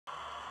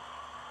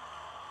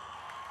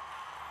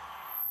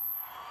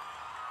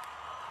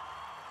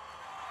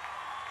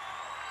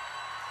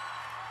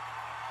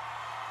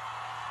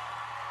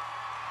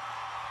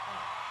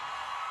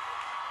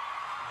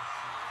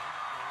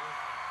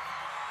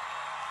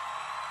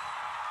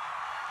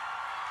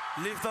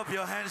Lift up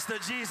your hands to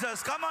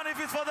Jesus. Come on, if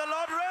it's for the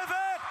Lord, raise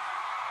it.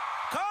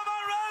 Come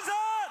on, raise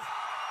it.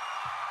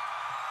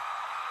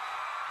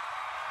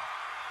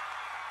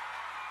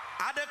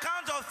 At the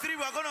count of 3,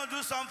 we're going to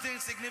do something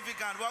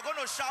significant. We're going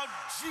to shout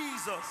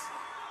Jesus.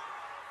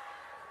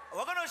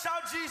 We're going to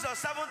shout Jesus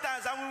 7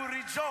 times and we will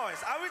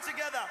rejoice. Are we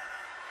together?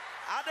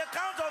 At the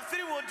count of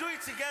 3, we'll do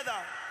it together.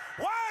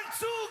 1,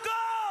 2,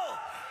 go!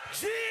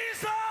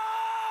 Jesus!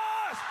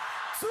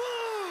 2,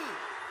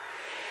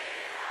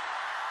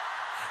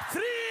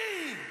 3,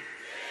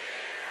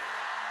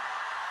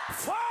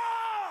 4,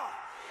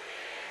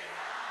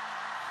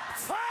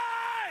 5,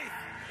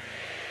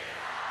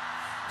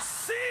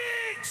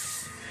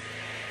 6,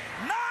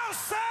 now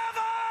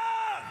 7.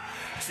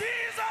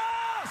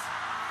 Jesus!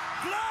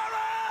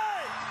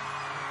 Glory!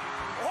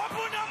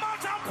 Open your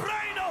mouth and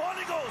pray in the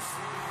Holy Ghost.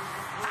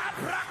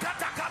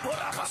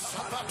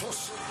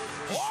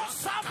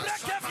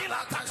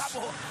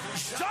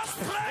 Just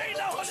pray in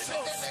the Holy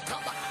Ghost.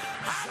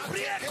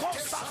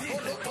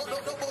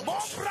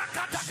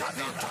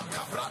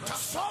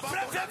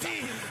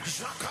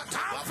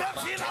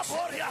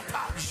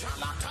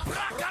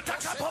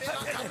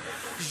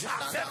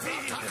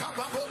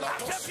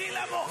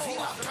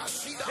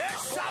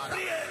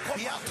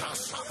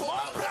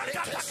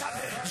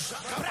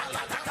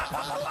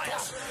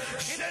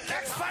 In the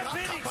next 5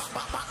 minutes,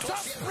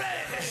 just pray.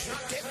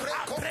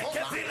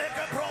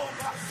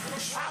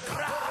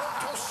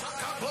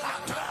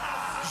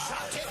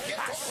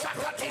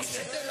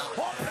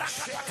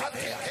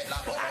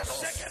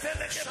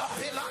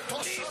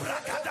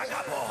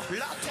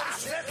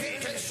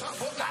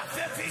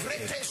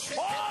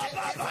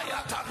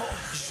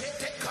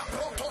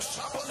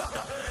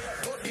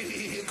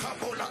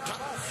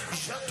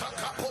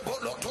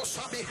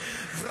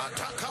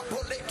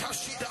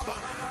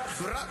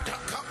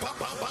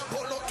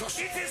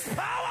 It is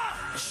power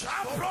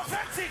and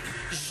prophetic.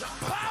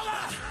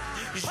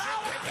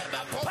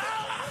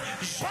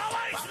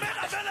 Power is made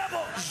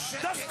available.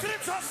 The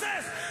scripture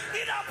says,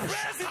 "In a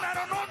praise in an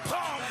unknown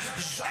tongue,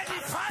 and the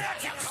fire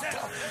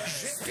himself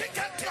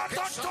speaketh not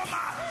unto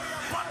man,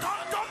 but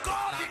unto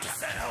God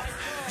himself."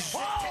 Oh,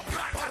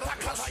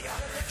 Brakatakabaya.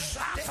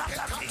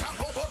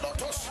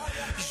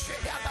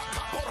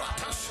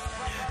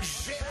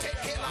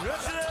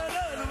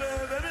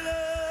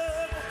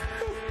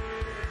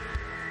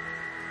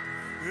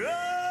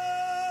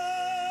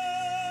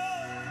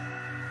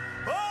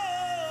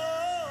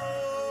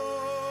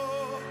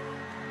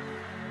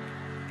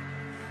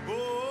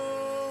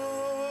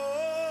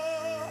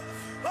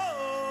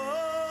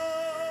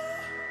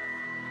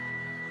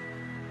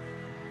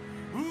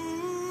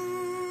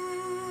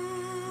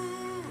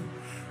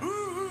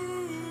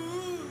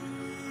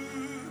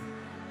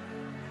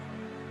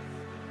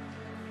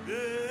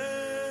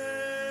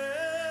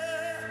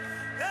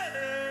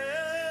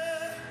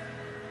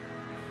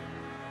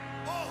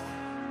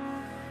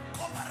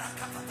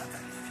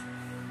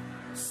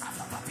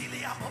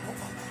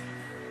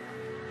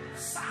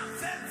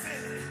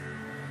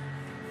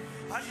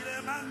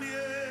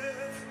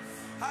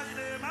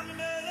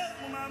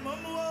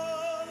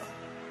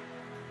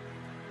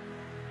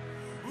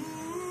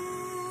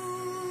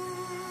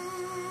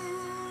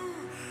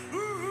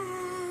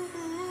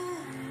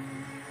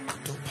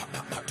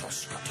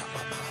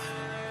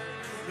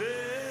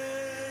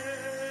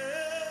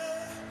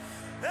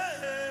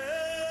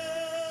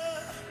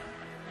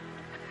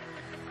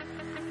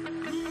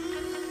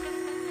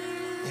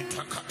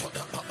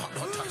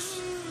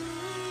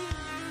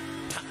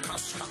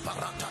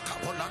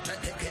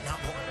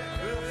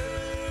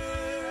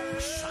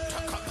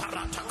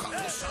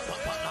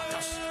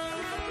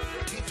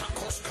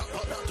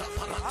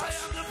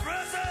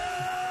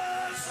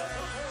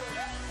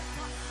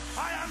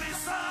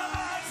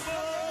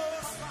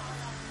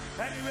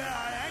 Anywhere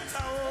I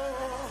enter,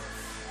 oh,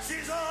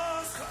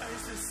 Jesus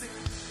Christ is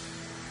seen.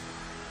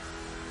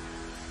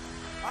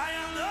 I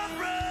am the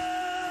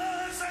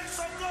presence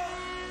of God.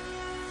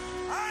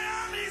 I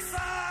am His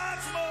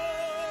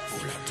utmost.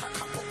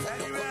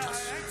 Anywhere I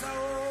enter,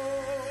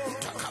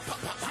 oh,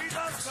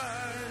 Jesus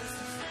Christ.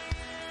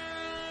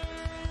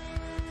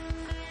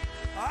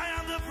 I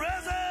am the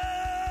presence.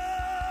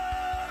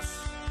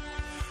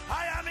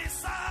 I am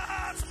His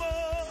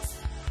utmost.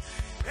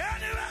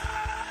 Anywhere.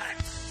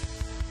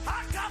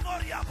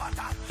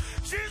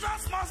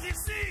 Jesus must be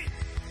seen.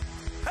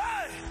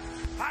 Hey,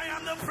 I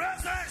am the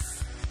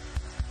presence.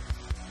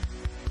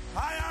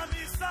 I am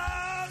His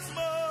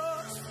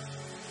utmost.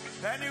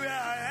 Anywhere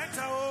I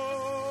enter,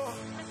 oh.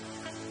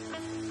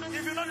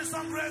 If you know the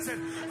song,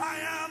 present. I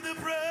am the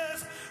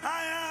presence.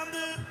 I am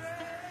the.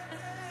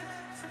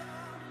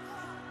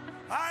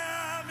 I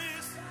am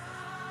His.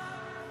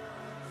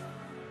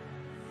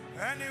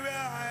 Anywhere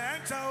I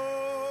enter,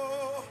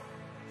 oh.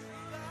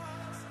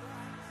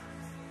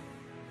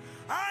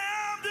 I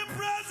am the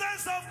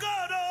presence of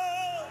God,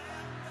 oh.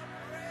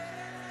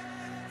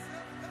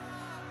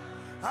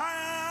 I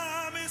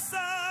am His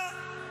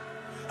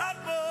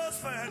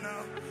atmosphere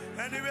now.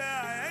 Anywhere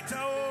I enter,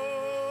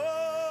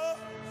 oh.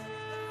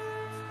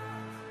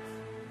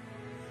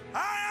 I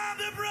am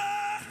the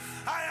bread.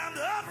 I am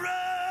the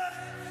bread.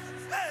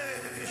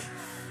 Hey.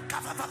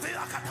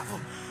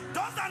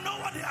 Those that know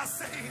what they are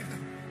saying.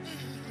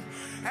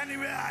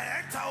 Anywhere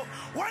I enter,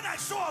 when I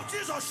show up,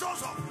 Jesus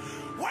shows up.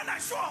 When I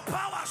show up,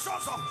 power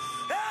shows up.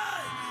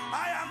 Hey,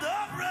 I am the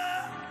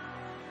bread.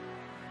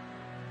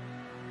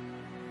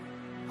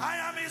 I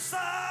am his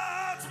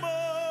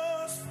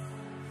utmost.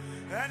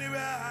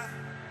 Anywhere.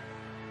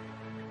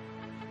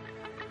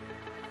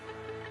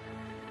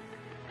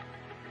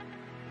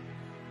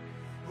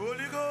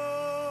 Holy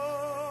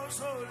Ghost,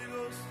 Holy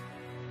Ghost,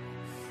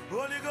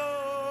 Holy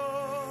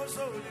Ghost,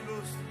 Holy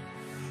Ghost,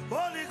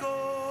 Holy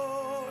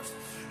Ghost,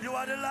 you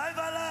are the life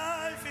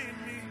alive in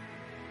me.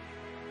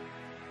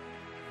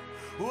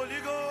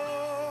 Holy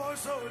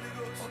Ghost, Holy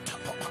Ghost,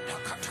 Holy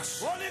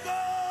Ghost, Holy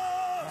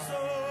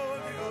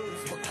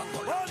Ghost,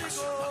 Holy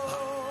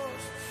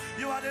Ghost,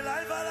 you are the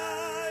life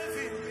alive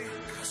in me.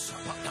 The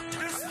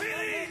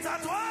Spirit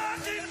at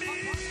work in me.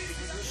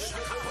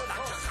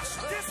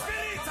 The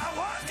Spirit at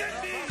work in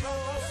me.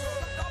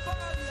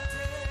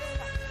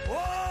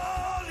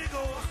 Holy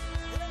Ghost,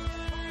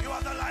 you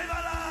are the life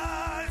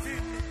alive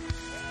in me.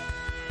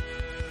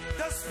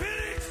 The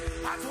Spirit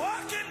at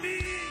work in me.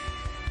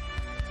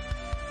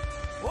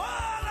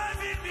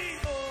 Alive in me.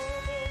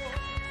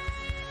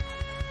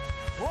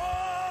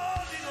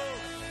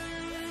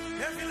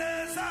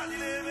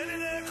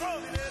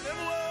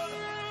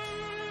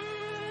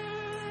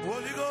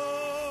 Holy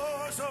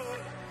Ghost,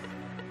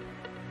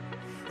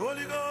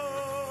 Holy Ghost, Holy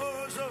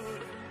Ghost,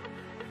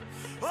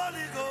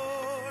 Holy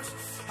Ghost,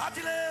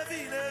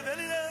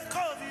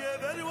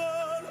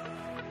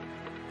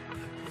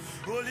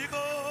 Holy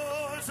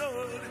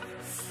Ghost,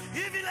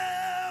 if il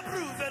est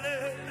prouvé,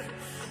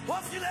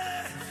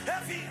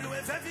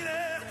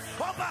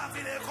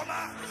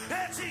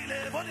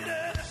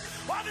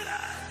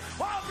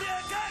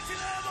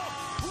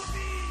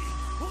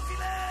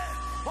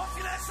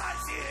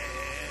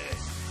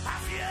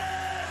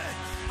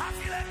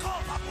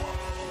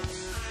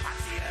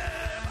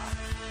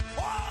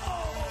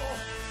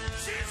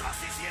 Jesus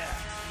is here.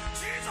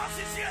 Jesus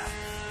is here.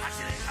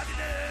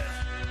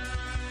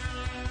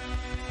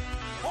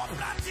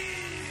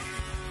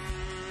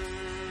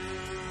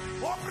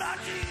 Oh,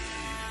 bloody.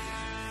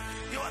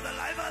 You are the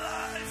life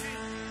alive.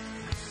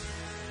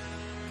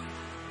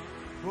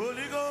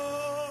 Holy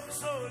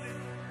Ghost, Holy.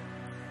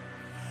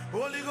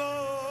 Holy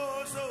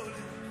Ghost,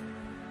 Holy.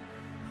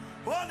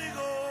 Holy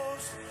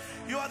Ghost,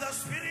 you are the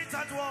Spirit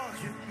at work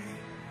in me.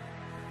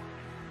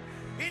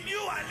 In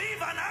you I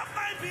live and have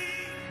my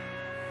being.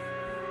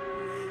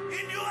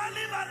 In you I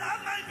live and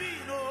have my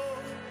being.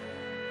 Oh,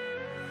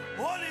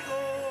 Holy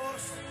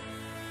Ghost,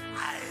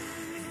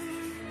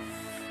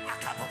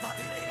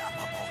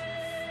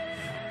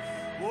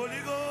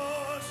 Holy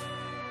Ghost,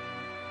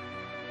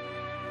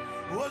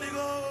 Holy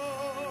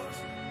Ghost,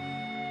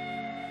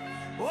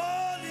 Holy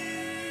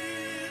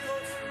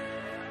Ghost,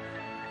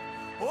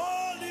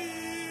 Holy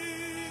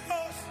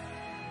Ghost,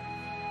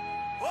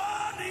 Holy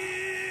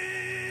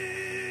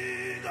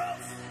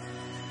Ghost,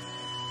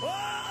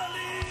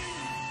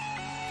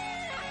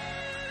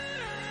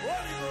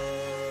 Holy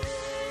Ghost.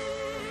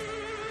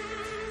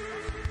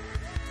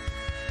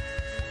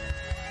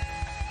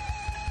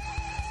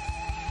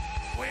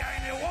 We are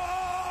in a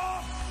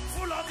war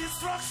full of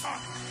destruction.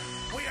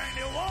 We are in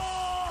a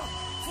war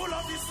full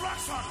of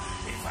destruction.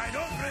 If I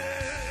don't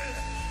pray,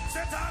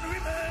 Satan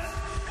will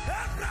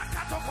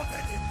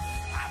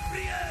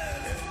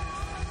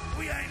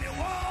we are in a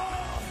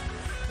war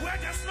where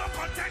there's no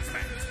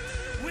contentment.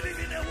 We live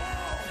in a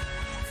war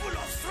full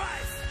of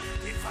strife.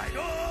 If I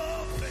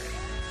don't pray,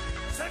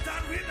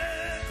 Satan will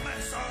make my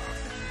son.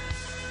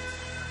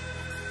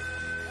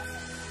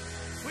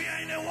 We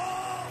are in a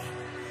war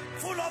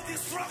full of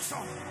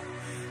destruction.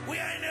 We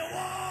are in a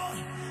war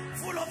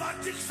full of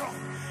addiction.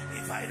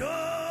 If I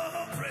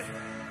don't pray,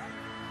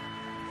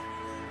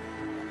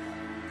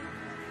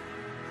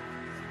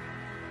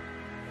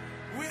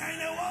 we are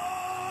in a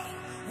war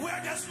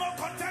where there's no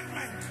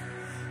contentment.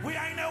 We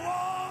are in a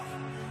war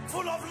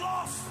full of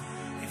loss.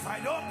 If I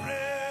don't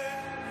pray,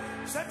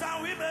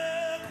 Satan will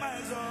make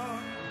my son.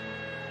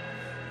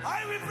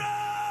 I will pray.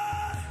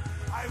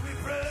 I will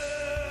pray.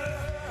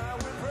 I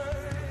will pray.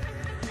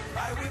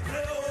 I will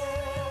pray. Oh,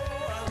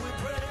 I will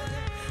pray.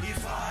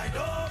 If I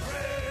don't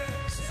pray,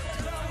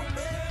 Satan will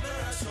make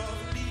my son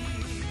me.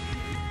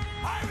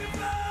 I will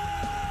pray.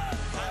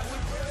 I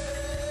will pray.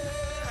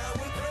 I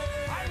will pray.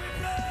 I will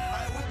pray.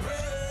 I will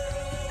pray.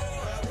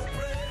 I will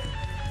pray.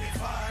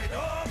 If I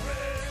don't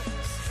pray,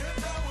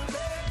 Satan will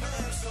make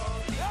my son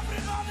me.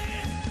 Everybody,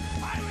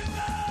 I will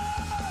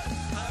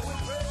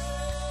pray.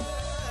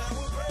 I will pray. I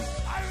will pray.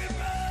 I will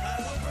pray. I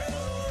will pray.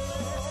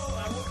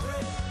 Oh, I will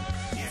pray.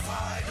 If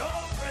I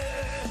don't pray,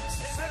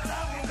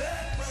 Satan will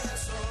make my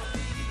son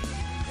me.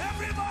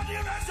 Everybody,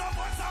 raise your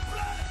voice and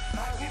pray.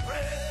 I will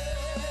pray.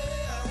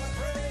 I will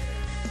pray.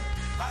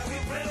 I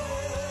will pray. Oh,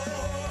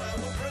 I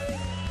will pray.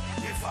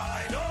 If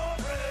I don't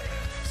pray,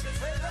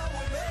 Satan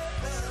will make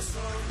my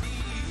son me.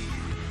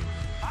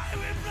 I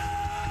will pray.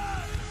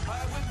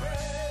 I will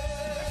pray.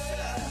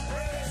 I will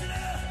pray.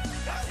 I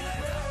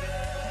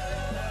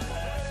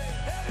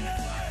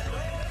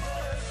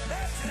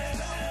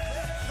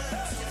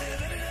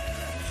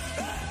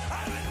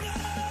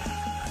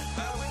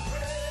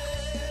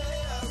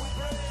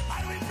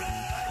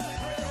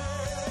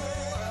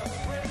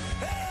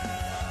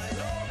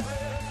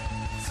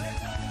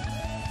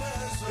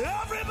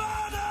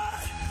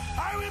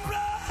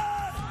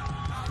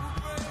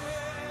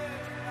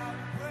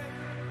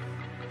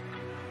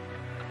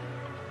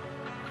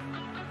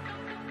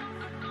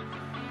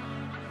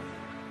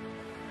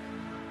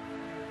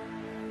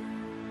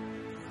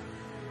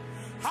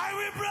I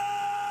will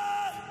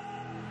pray.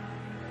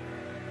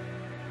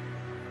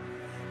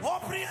 Oh,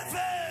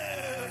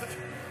 prière.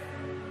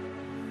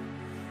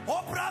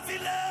 Oh,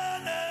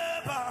 bravilene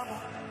bam.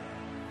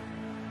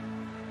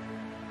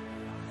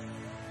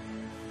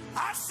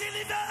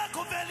 Asilide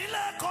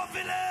kovelile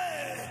kovile.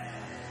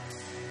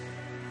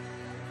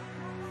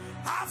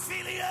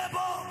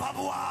 Affiliable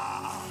babua.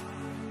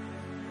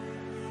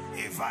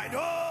 If I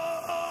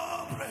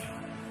don't pray,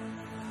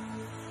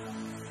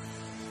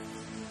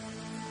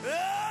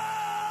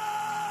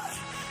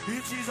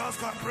 if Jesus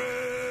can pray,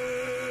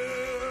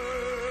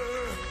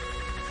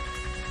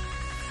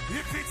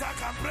 if Peter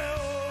can pray,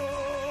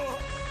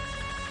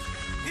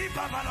 if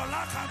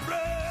Babalola can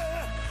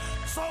pray,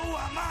 so who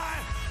am I?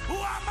 Who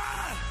am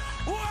I?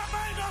 Who am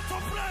I not to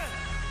pray?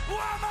 Who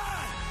am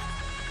I?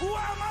 Who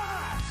am I?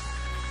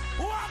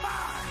 Who am I?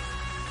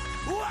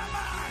 Who am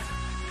I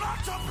not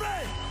to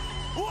pray?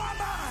 Who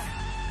am I?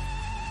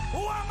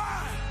 Who am I?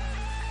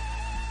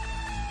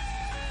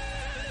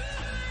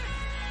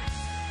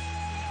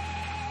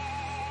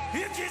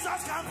 If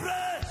Jesus can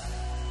pray,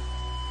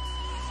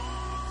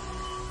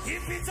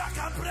 if Peter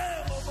can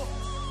pray,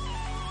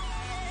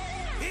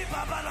 if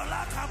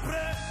Babalola can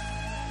pray,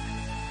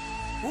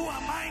 who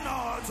am I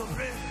not to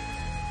pray?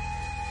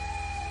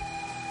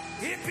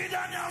 If Peter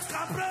Daniels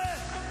can pray,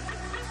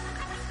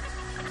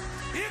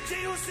 if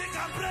GUC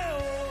can pray,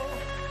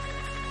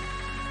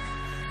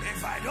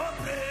 if I don't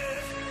pray,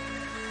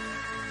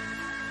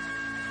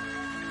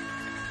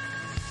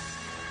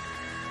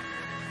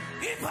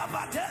 if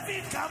Papa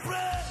David can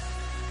pray,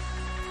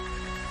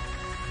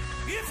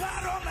 if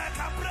Aaron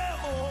can pray,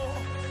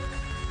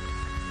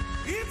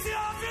 if the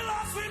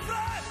Theophilus will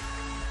pray,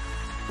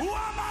 who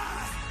am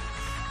I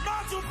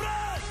not to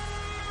pray?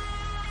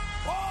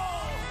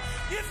 Oh,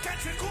 if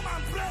Kendrick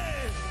can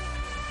pray,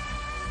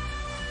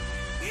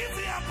 if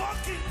the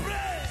Aboki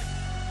pray,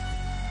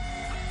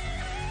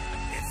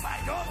 if I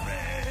don't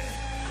pray,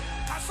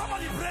 can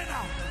somebody pray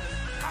now?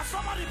 Can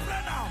somebody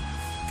pray now?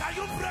 Can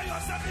you pray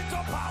yourself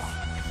into power?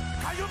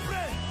 Can you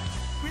pray?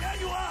 Where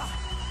you are,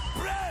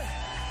 pray,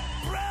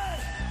 pray,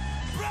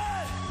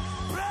 pray,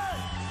 pray,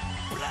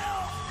 pray,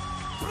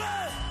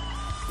 pray,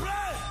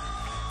 pray,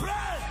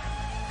 pray.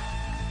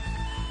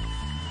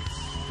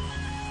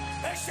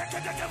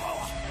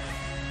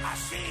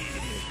 Ashi,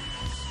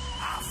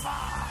 Afa,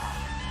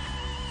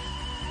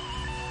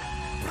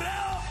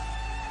 pray,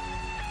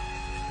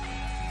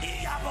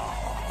 Iyabo,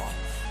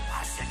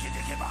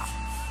 Ashekidekeba,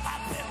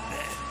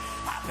 Abebe,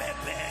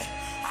 Abebe,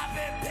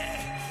 Abebe,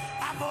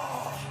 Abo.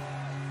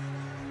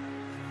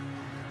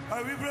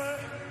 I will pray.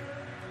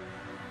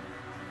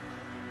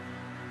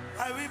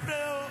 I will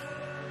pray.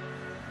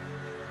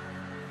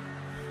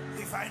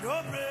 If I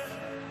don't pray,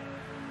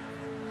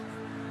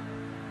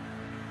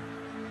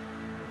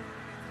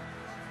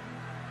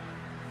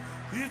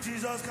 if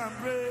Jesus can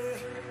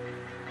pray,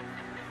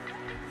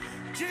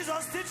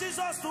 Jesus teaches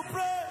us to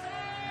pray.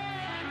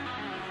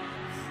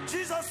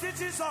 Jesus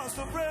teaches us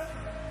to pray.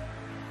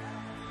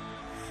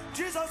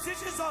 Jesus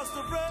teaches us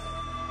to pray.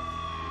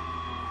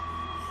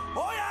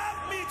 Oh,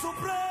 help me to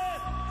pray.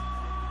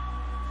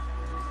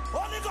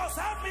 Holy Ghost,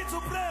 help me to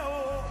pray.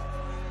 Oh,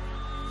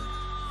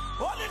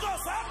 Holy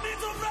Ghost, help me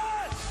to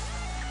pray.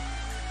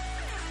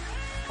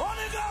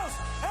 Holy Ghost,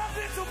 help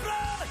me to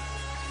pray.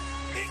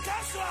 In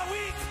case you are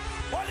weak,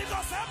 Holy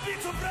Ghost, help me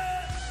to pray.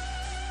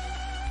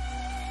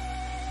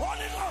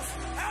 Holy Ghost,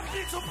 help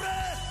me to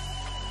pray.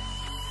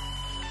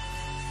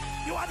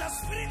 You are the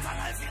Spirit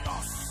alive in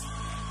us.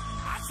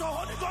 Ask the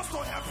Holy Ghost to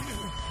help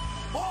you.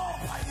 Oh,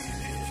 my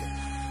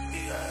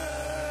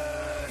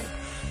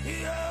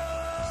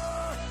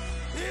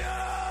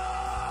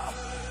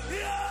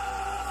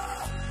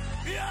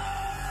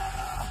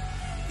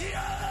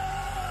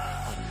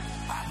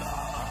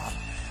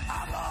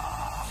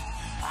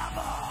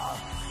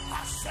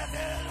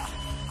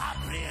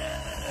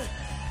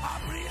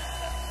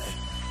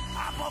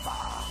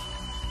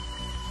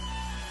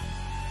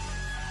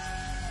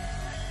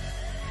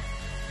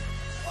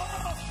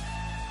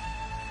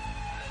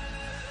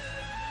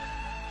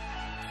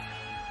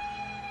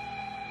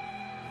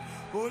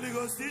Holy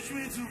Ghost, teach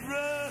me to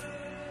pray.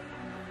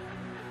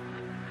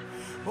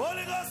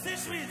 Holy Ghost,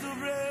 teach me to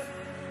pray.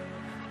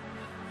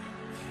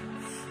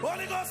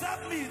 Holy Ghost,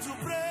 help me to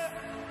pray.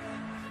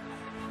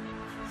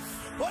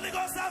 Holy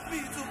Ghost, help me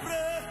to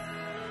pray.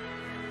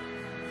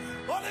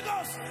 Holy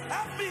Ghost,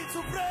 help me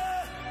to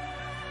pray.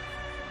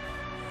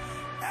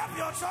 Help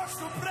your church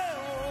to pray.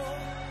 Oh.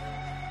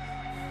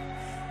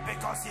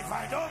 Because if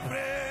I don't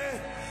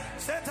pray,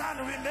 Satan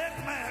will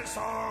make mess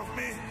of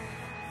me.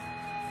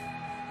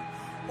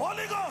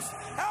 Holy Ghost,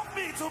 help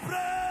me to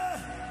pray.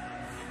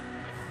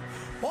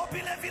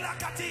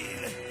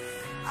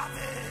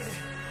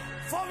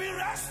 For we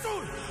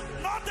wrestle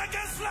not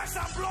against flesh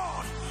and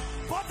blood,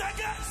 but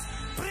against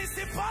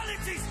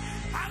principalities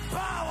and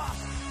power.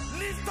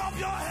 Lift up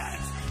your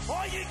heads,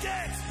 all ye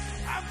gates,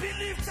 and be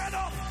lifted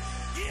up,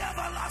 ye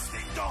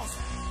everlasting doors,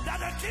 that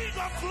the King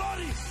of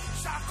glory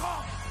shall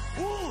come.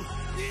 Who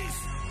is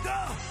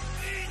the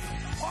King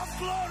of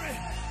glory?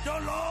 The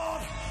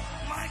Lord,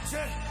 my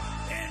mighty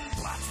in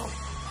battle.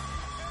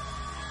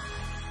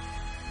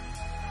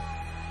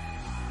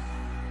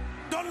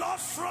 The Lord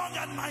strong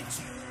and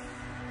mighty.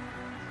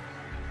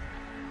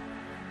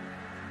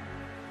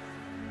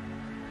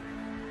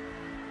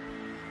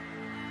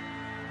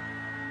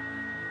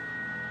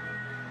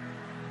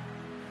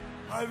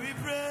 I will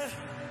pray.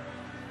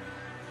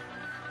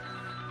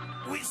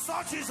 We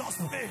saw Jesus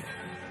pray.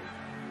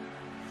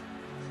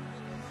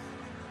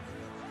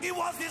 He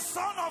was the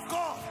Son of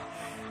God,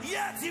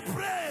 yet he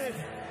prayed.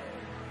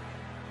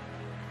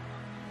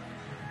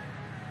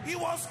 He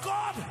was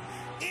God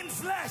in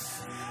flesh,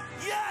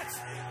 yet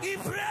he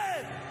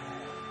prayed.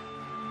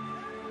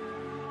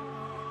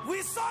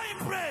 We saw him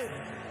pray.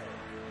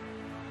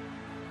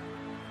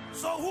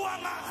 So who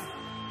am I?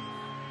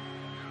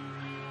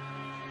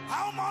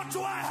 How much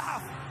do I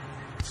have?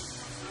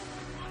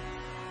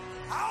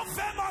 How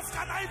famous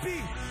can I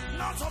be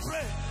not to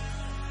pray?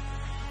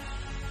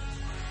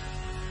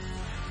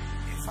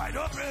 If I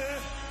don't pray,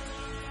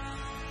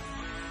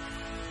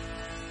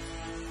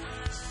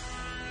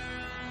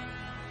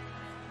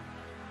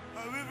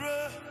 I will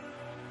pray.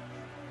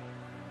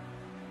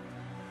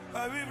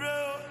 I will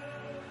pray.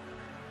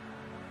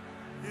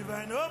 If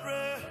I don't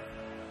pray,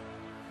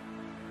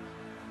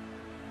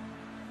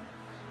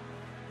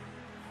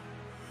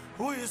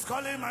 who is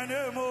calling my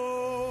name?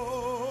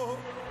 Oh,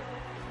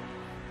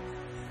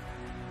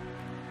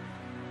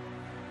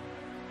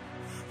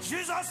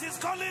 Jesus is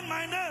calling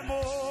my name.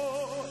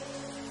 Oh,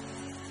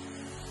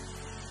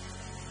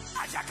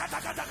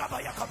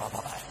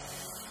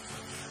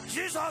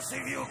 Jesus,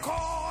 if you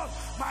call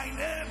my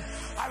name,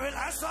 I will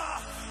answer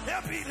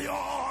a billion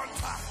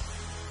times.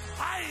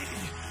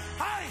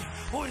 Hi,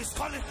 who is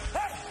calling?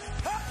 Hey,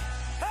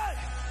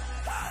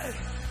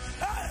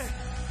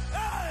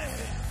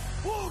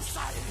 who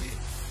say?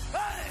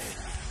 Hey,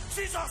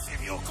 Jesus,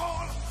 if you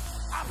call,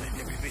 I will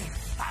be him.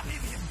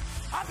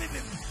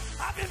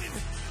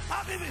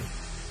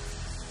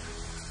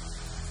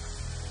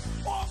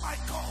 Oh my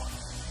God.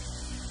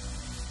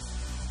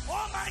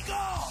 Oh my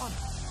God.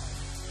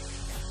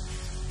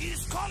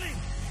 He's calling.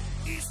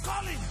 He's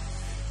calling.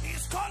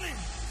 He's calling.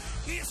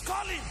 He's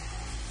calling.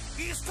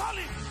 He's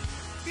calling.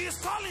 He's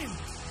calling.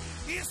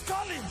 He's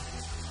calling.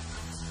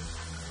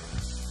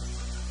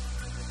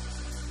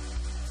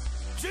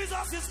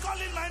 Jesus is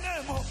calling my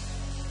name. Oh.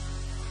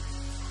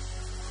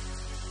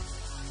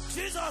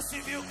 Jesus,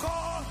 if you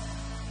call,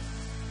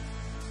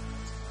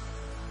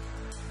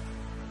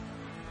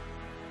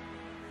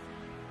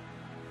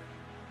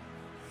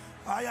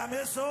 I am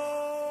a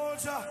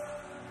soldier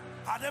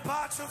at the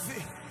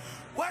battlefield,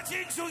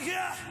 waiting to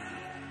hear.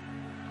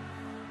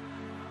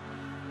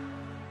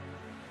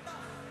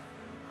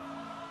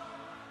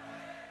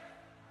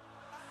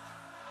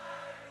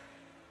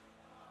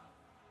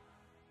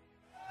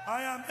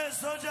 I am a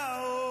soldier.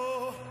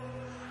 Oh.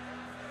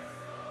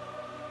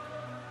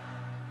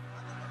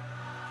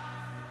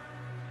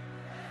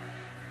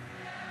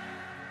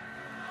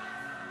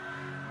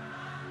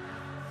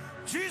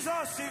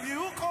 Jesus, if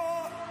you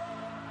call,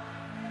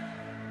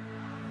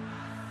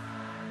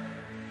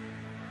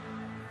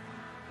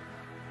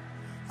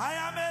 I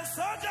am a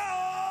soldier.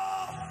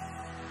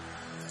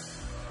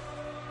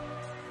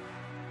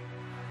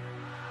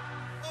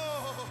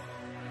 Oh.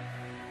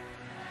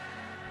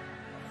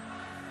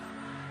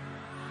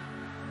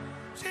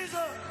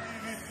 Jesus.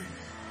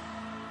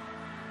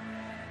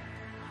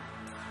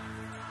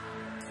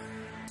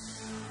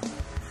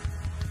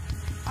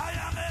 I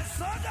am a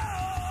soldier.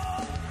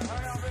 I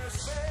am a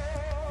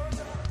soldier.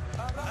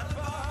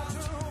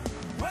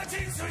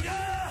 Waiting to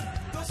hear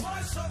the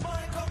voice of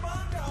my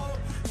commander.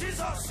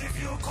 Jesus, if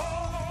you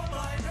call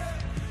my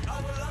name, I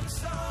will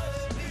answer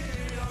a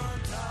million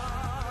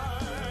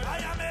times. I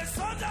am a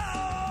soldier.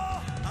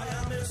 I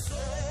am a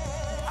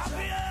soldier. I'm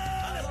here,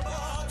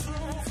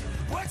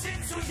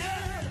 waiting to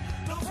hear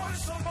the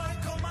voice of my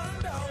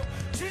commander.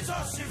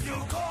 Jesus, if you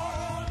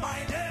call my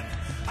name,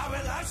 I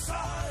will answer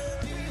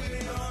a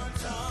million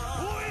times.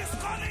 Who is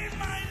calling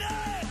my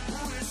name?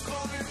 Who is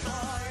calling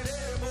my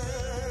name? Oh.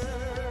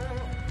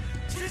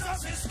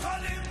 Jesus is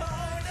calling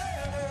my name.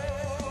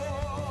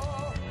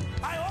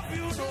 I hope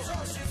you know.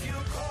 Jesus, if you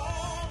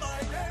call my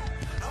name,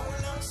 I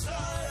will answer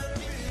a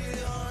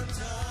million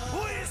times.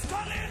 Who is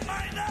calling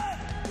my name?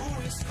 Who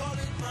is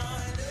calling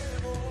my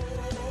name?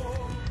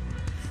 Oh.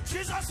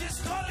 Jesus is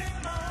calling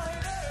my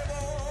name.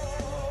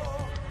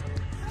 Oh.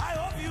 I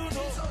hope you know.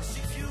 Jesus,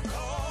 if you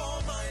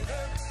call my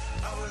name,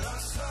 I will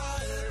answer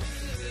a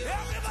million times.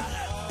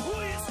 Everybody, who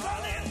is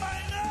calling my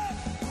name?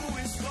 Who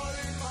is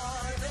calling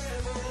my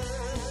name? Oh.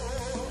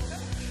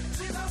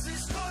 Jesus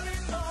is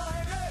calling my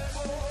name.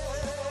 Oh.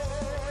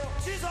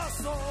 Jesus,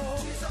 oh.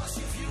 Jesus,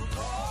 if you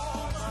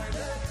call my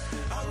name,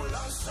 I will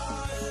answer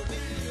a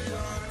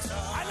million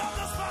times. I love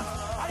this part.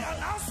 I am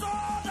now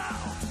sold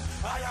out.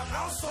 I am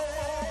now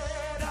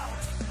sold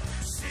out.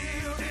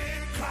 Sealed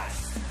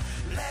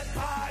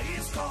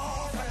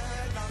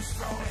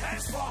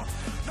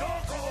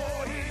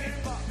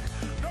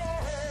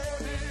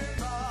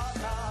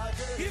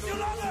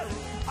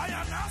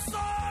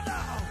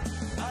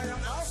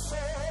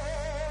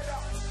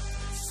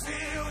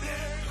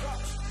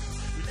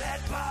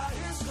led by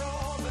his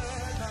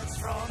covenants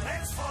from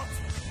henceforth.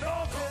 No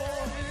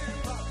going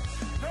back,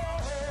 no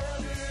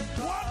heading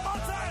back. One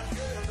more time,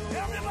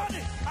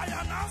 everybody, I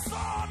am now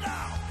sold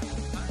out.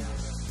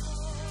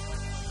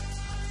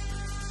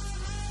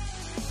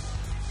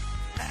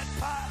 Led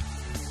by,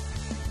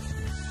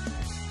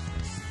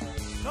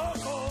 no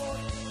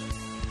going.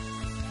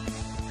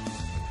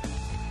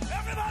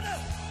 Everybody,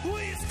 who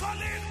is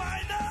calling my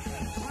name?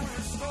 Who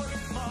is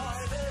calling my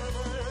name?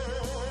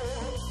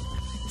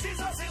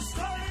 Jesus is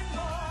calling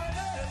my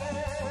name.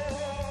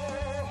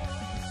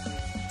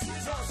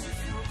 Jesus, if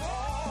you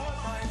call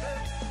my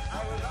name, I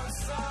will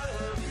answer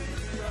every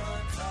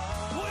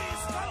time. Who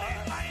is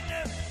calling my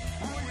name?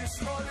 Who is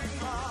calling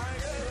my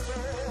name?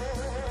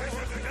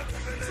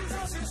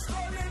 Jesus is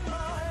calling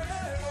my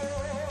name.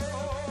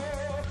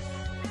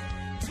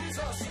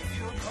 Jesus, if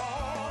you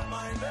call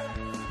my name,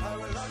 I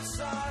will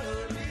answer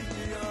every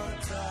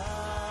time.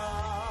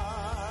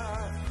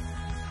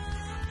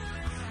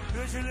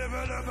 You live a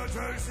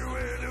church, you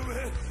will.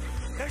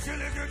 You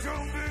live a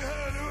jungle,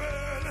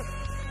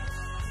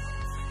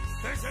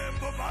 they say,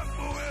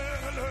 Bambu,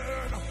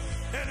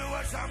 hello,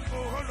 Sambo,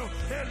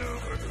 hello.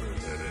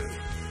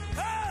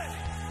 Hey!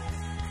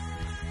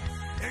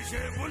 They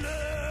say, Bule,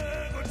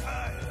 good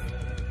time.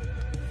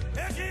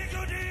 They say,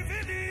 good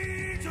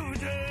evening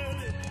today.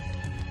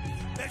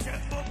 They say,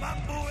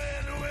 Bambu,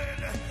 hello.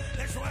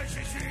 That's why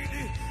she see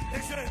the,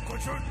 they say,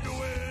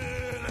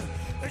 Cochunduel,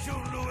 they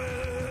should do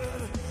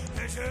it.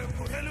 They say,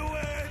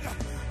 Puheluel,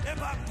 they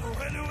back to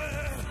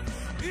Heluel,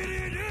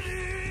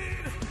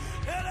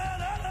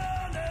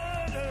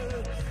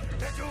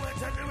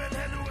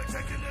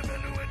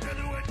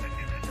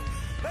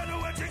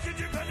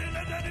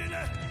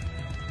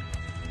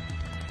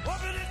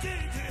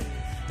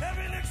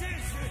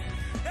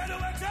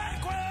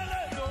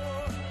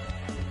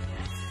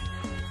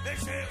 they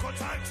say,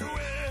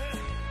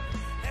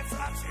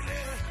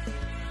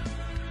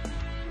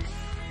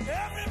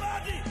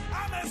 everybody,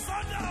 I'm a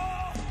soldier.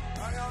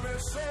 I am a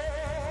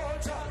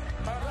soldier,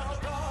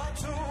 about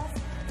to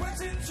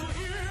waiting to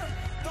hear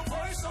the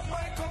voice of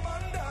my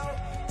commander.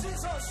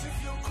 Jesus, if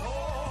you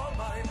call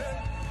my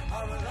name, I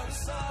will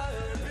answer.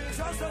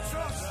 Just the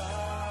trust.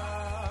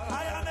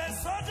 I am a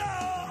soldier.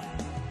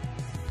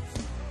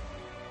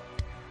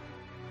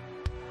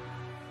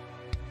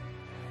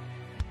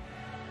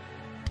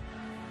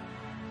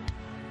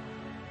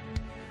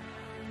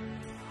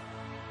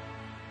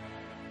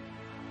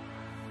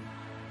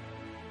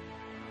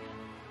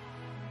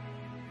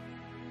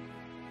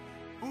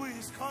 Who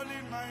is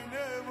calling my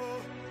name?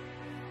 Oh.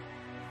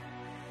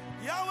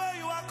 Yahweh,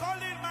 you are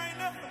calling my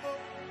name. Oh.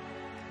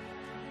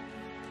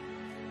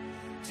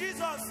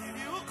 Jesus, if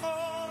you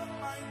call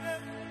my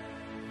name.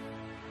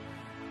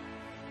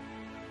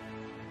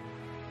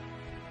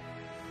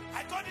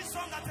 I got this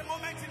song at a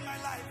moment in my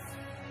life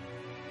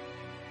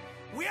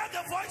where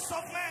the voice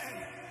of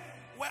man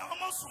were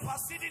almost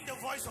superseding the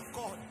voice of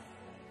God.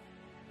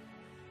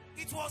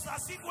 It was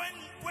as if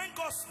when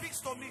God speaks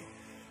to me,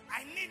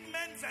 I need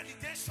men's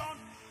validation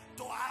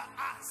to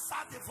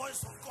answer the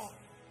voice of God.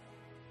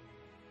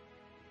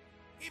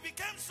 It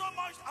became so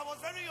much, I was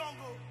very young.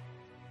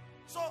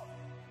 So,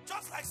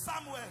 just like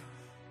Samuel,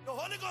 the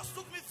Holy Ghost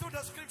took me through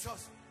the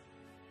scriptures.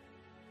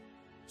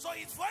 So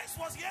his voice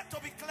was yet to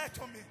be clear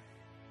to me.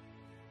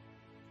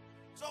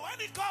 So when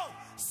he called,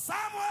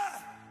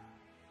 Samuel,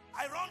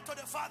 I run to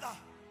the Father.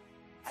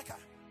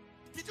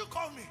 Did you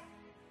call me?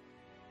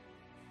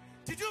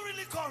 Did you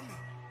really call me?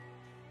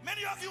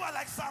 Many of you are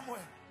like Samuel.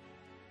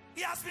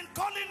 He has been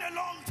calling a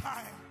long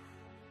time,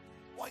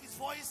 but his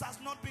voice has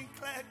not been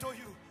clear to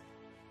you.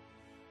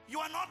 You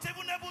are not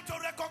even able to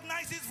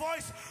recognize his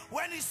voice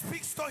when he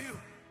speaks to you.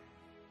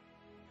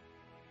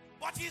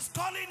 But he's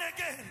calling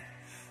again,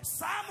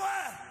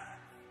 Samuel.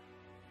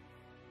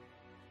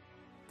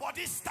 But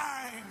this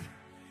time,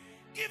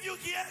 if you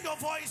hear your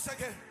voice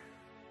again,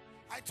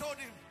 I told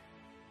him,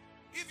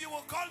 if you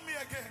will call me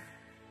again,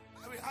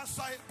 I will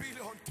answer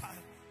 1,000,000,000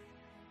 times.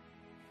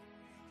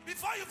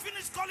 Before you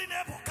finish calling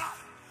EBUKA,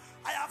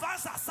 I have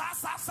answered sa.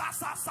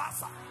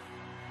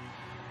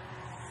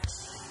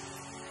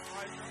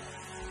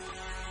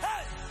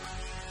 Hey,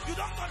 you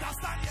don't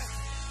understand yet.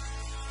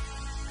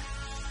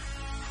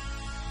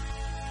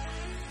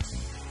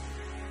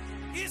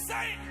 He's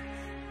saying,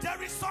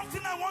 there is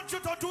something I want you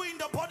to do in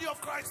the body of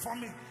Christ for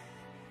me.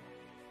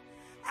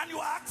 And you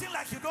are acting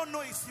like you don't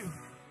know it's you.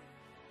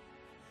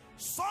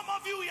 Some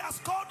of you, he has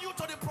called you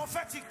to the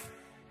prophetic.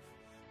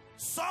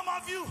 Some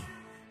of you,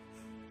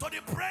 to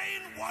the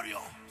praying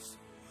warriors.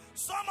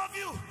 Some of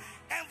you,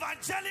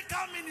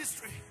 evangelical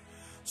ministry.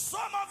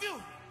 Some of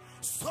you,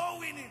 soul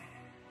winning.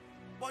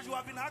 But you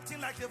have been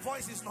acting like the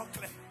voice is not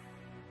clear.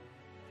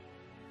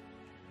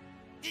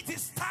 It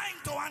is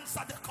time to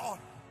answer the call.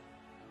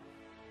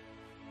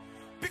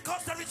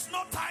 Because there is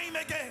no time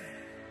again.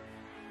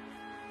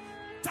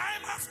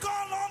 Time has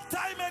gone a long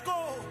time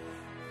ago.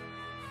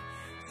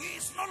 He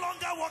is no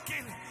longer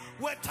working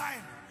with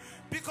time.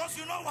 Because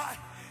you know why?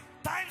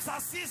 Times are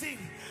ceasing,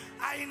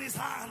 are in his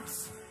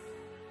hands.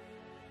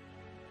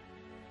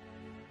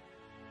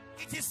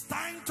 It is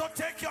time to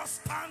take your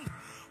stand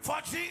for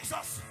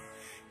Jesus.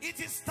 It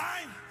is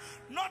time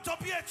not to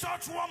be a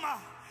church woman,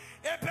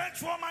 a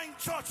bench woman in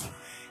church.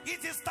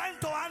 It is time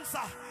to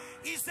answer.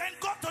 He said,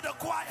 go to the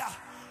choir,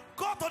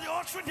 go to the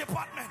ushering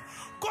department,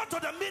 go to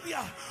the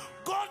media,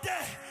 go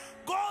there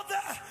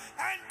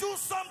and do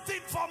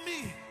something for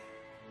me.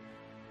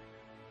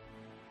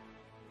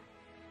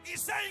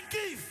 He's saying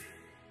give.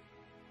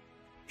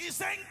 He's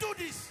saying do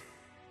this.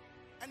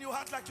 And you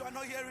act like you are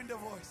not hearing the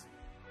voice.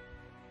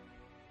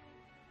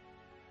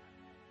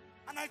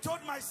 And I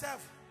told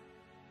myself,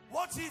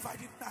 what if I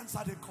didn't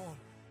answer the call?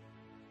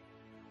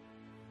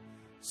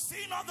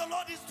 See what the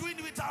Lord is doing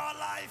with our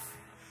life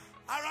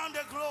around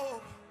the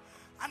globe.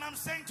 And I'm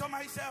saying to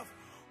myself,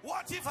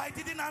 what if I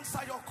didn't answer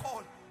your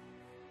call?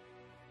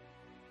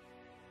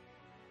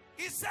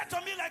 He said to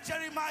me like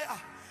Jeremiah,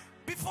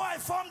 before I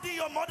formed in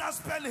your mother's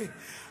belly,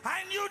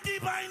 I knew thee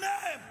by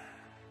name.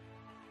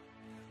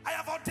 I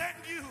have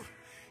ordained you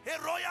a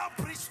royal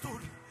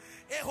priesthood,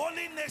 a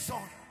holy nation,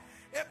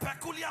 a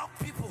peculiar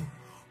people,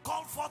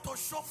 called for to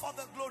show for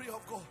the glory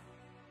of God.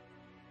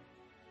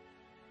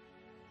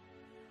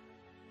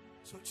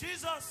 So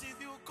Jesus,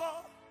 if you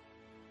call,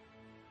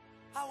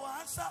 I will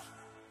answer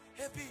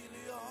a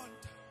billion.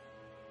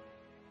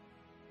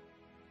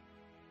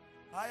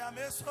 I am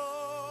a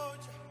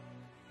soldier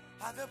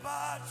at the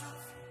battle,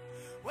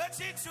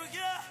 waiting to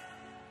hear.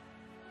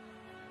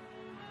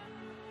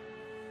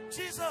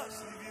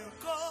 Jesus, if you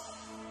call,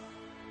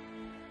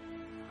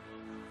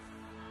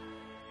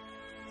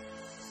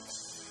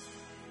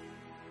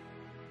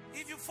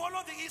 if you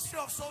follow the history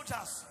of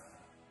soldiers,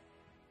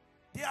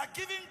 they are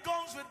giving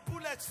guns with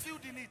bullets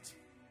filled in it.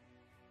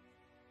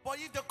 But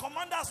if the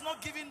commander has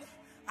not given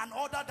an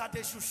order that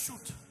they should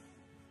shoot,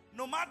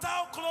 no matter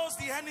how close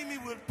the enemy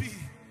will be,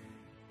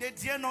 they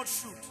dare not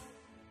shoot.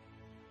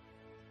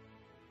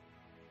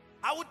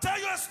 I will tell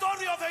you a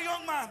story of a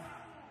young man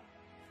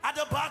at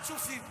the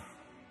battlefield.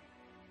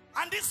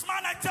 And this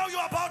man I tell you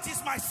about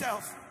is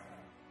myself.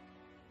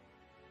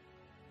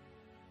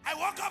 I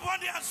woke up one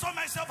day and saw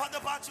myself at the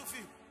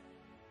battlefield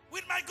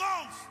with my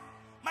guns,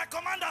 my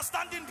commander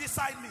standing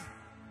beside me.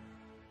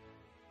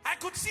 I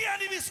could see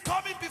enemies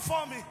coming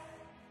before me.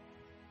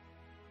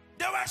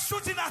 They were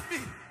shooting at me.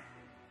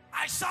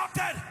 I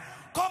shouted,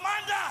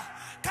 "Commander,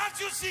 can't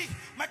you see?"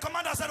 My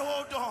commander said,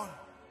 "Hold on.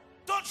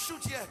 Don't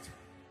shoot yet.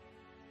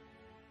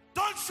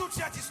 Don't shoot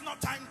yet. It's not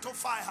time to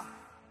fire."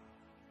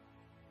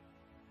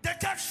 They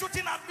kept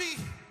shooting at me.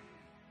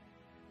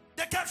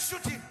 They kept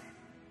shooting.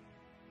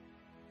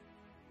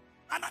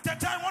 And at the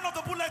time, one of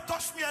the bullets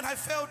touched me and I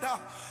fell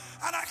down.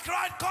 And I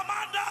cried,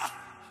 "Commander,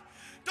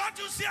 don't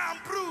you see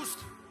I'm bruised?"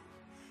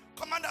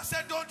 Commander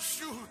said, "Don't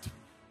shoot.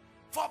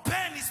 For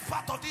pain is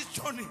part of this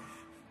journey."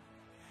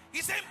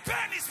 He said,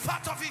 pain is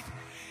part of it.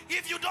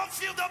 If you don't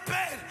feel the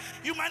pain,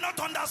 you might not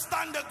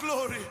understand the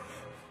glory.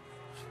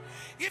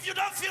 If you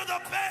don't feel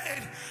the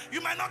pain,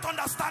 you might not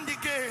understand the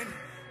gain.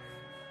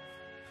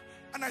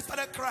 And I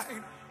started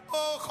crying,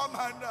 "Oh,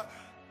 Commander.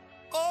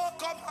 Oh,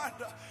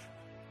 Commander.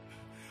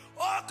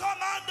 Oh,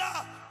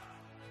 Commander."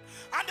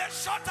 And they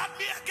shot at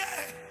me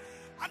again.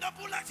 And the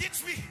bullet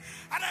hit me.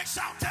 And I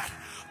shouted,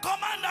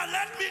 "Commander,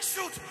 let me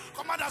shoot."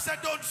 Commander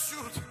said, "Don't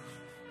shoot.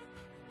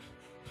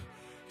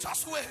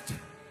 Just wait."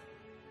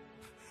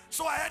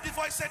 So I heard the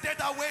voice say, "They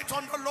that wait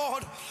on the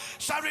Lord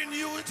shall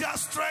renew their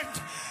strength.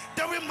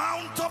 They will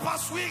mount up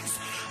as wings,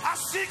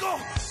 as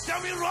eagles. They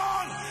will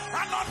run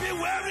and not be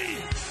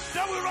weary.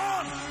 They will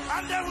run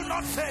and they will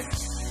not faint."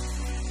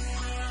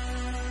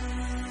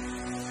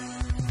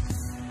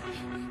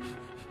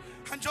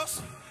 And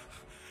just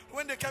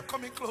when they kept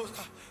coming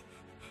closer,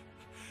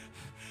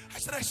 I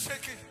started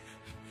shaking.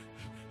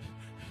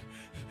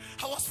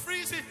 I was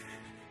freezing.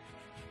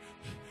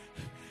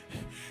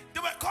 They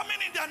were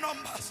coming in their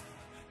numbers.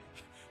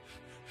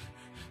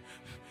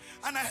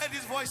 And I heard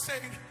his voice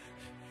saying,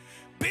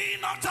 "Be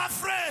not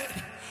afraid,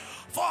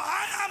 for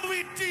I am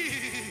with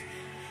thee.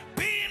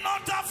 Be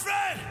not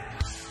afraid,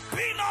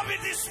 be not be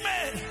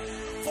dismayed,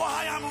 for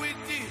I am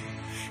with thee.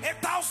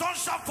 1,000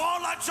 shall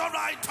fall at your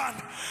right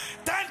hand,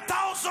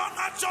 10,000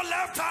 at your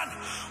left hand,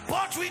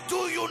 but we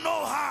do you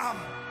no harm."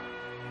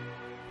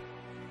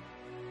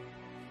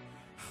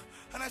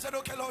 And I said,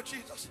 "Okay, Lord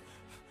Jesus.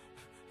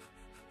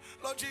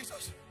 Lord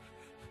Jesus,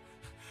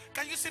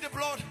 can you see the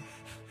blood?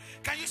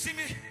 Can you see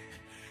me?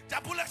 The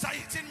bullets are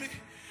hitting me.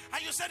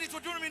 And you said it will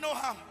do me no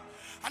harm."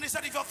 And he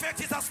said, "If your faith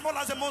is as small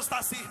as a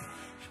mustard seed,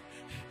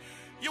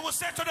 you will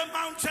say to the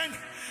mountain,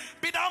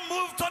 be thou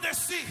moved to the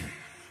sea,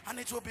 and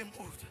it will be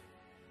moved."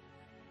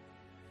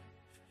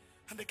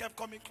 And they kept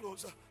coming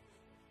closer.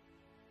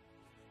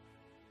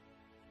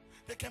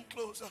 They came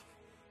closer.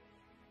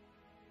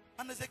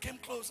 And as they came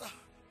closer,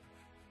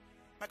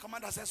 my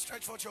commander said,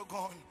 "Stretch forth your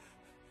gun."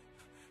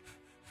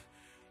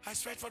 I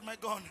stretched forth my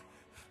gun.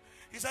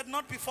 He said,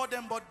 "Not before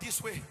them, but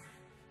this way."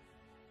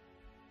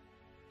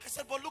 I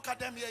said, "But look at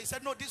them here." He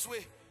said, "No, this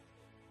way."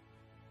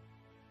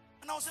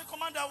 And I was saying,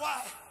 "Commander,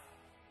 why?"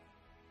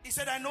 He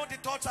said, "I know the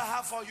thoughts I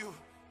have for you.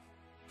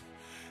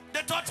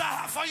 The thoughts I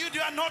have for you, they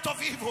are not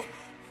of evil.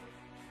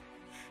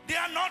 They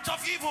are not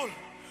of evil.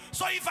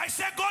 So if I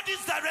say go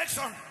this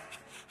direction,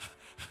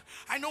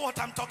 I know what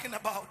I'm talking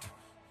about.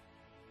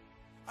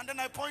 And then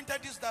I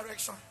pointed this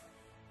direction.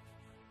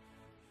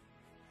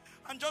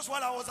 And just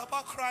while I was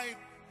about crying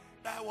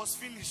that I was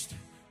finished,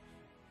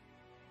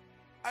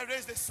 I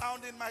raised a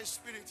sound in my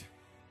spirit.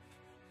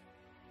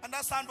 And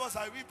that sound was,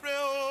 I will pray,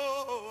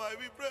 oh, I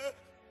will pray.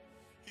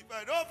 If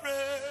I don't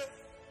pray,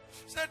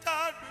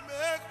 Satan will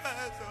make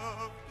mess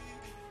of me.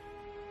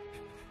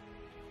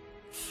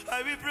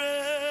 I will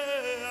pray,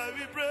 I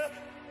will pray.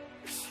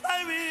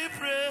 I will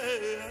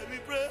pray, I will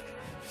pray.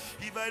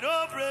 If I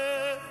don't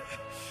pray,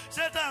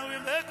 Satan will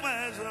make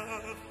mess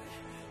of me.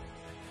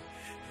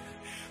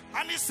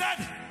 And he said,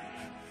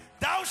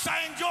 thou shalt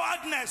endure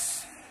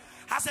hardness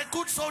as a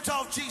good soldier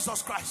of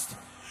Jesus Christ.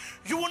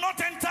 You will not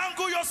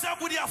entangle yourself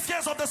with the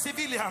affairs of the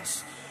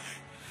civilians.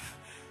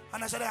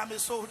 And I said, I am a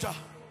soldier.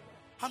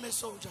 I'm a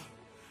soldier.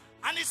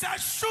 And he said,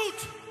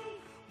 shoot.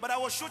 But I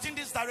was shooting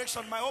this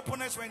direction. My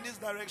opponents were in this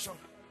direction.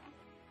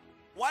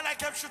 While I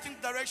kept shooting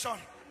direction,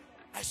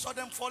 I saw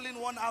them falling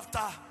one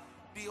after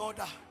the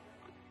other.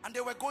 And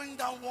they were going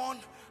down one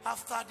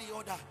after the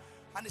other.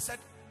 And he said,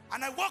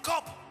 and I woke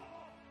up.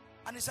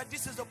 And he said,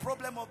 this is the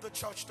problem of the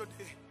church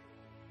today.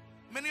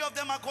 Many of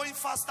them are going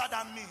faster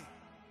than me.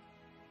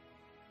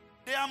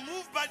 They are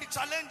moved by the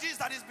challenges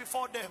that is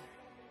before them.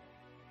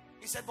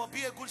 He said, but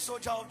be a good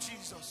soldier of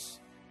Jesus.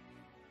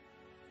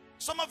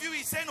 Some of you,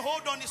 he's saying,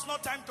 hold on, it's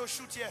not time to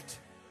shoot yet.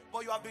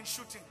 But you have been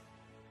shooting.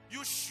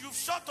 You've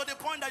shot to the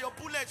point that your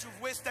bullet,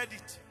 you've wasted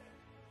it.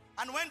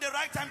 And when the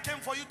right time came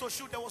for you to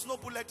shoot, there was no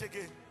bullet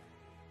again.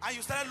 And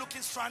you started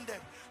looking stranded.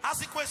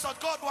 Ask the question,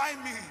 God, why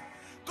me?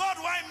 God,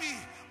 why me?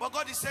 But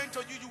God is saying to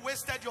you, you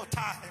wasted your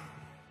time.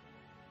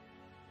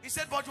 He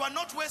said, but you are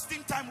not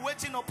wasting time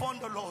waiting upon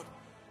the Lord.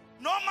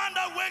 No man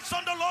that waits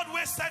on the Lord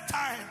wasted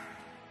time.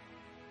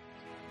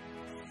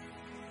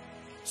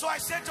 So I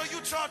said to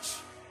you, church,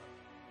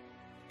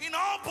 in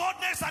all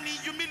boldness and in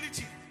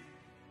humility,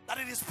 that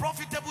it is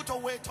profitable to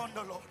wait on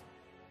the Lord.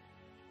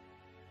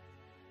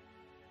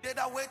 They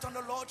that wait on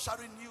the Lord shall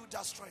renew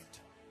their strength.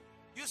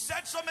 You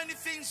said so many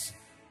things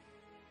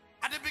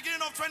at the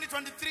beginning of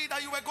 2023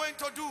 that you were going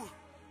to do,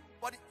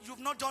 but you've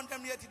not done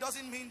them yet. It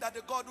doesn't mean that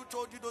the God who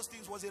told you those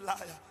things was a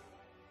liar.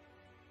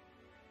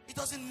 It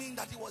doesn't mean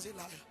that he was a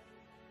liar.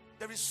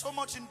 There is so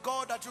much in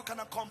God that you can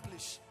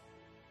accomplish.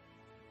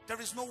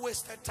 There is no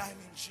wasted time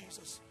in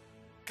Jesus.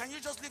 Can you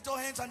just lift your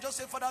hands and just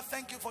say, Father,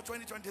 thank you for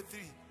 2023.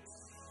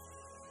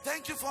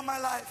 Thank you for my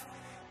life.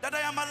 That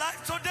I am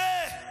alive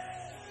today.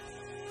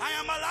 I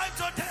am alive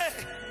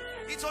today.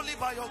 It's only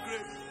by your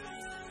grace.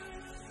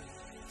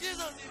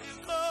 Jesus, if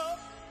you go,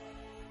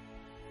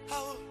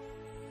 how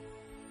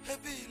a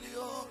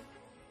billion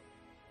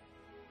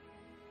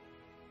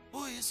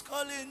who is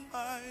calling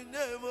my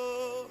name,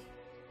 oh.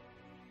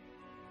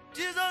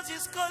 Jesus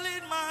is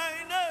calling my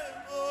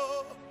name,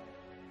 oh.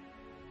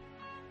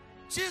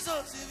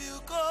 Jesus, if you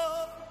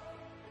go,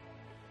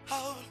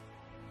 how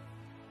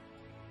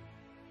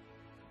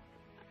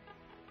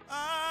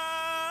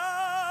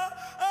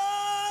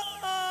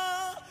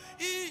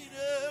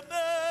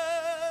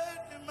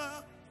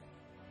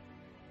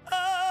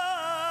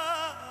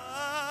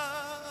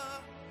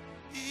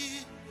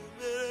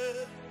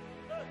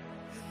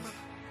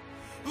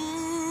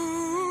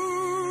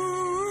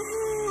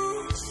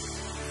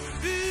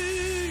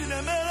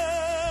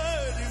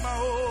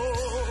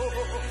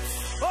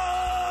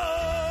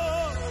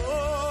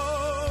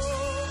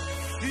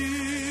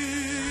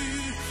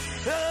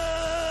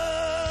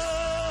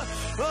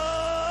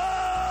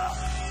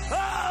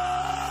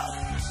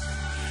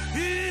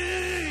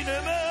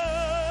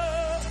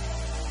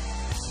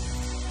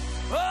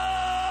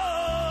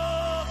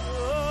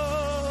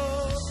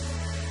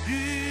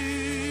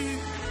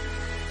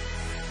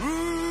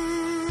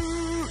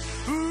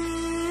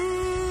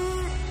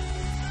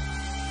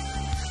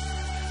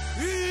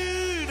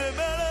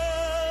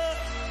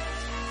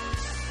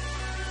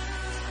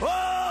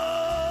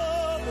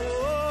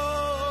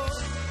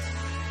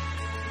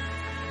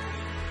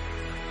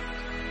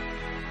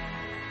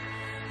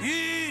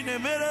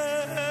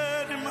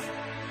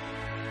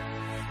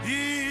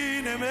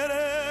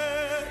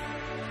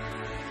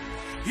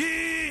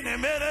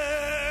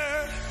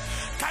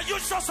Can you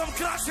show some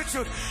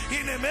gratitude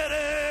in a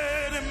minute?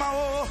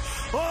 Oh,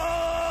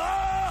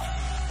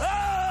 oh,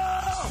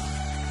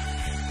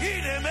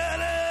 in a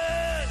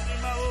minute.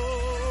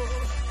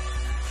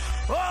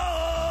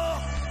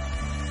 Oh,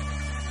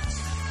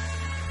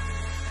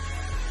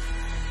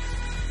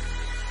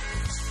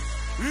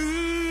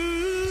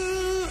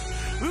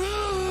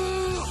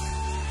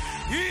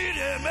 in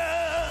a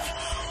minute.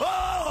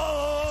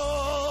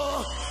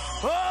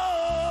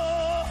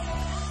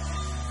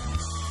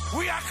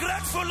 We are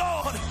grateful,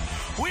 Lord.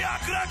 We are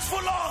grateful,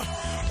 Lord.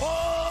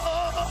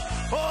 Oh,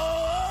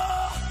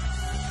 oh,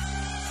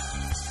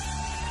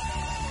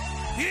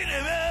 in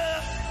a minute.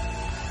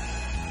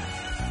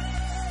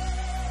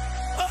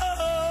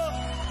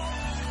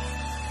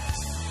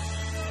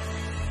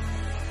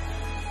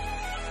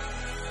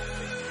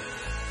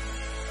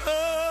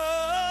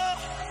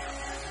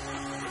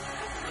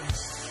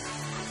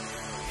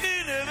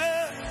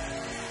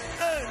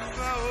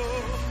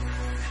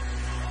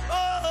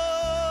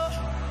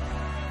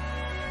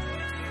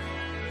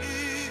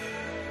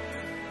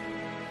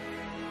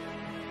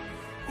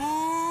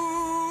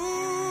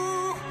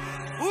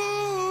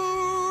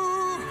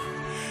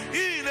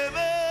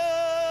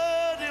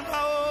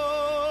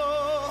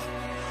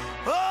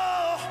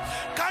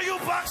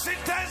 thanks in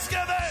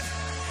thanksgiving.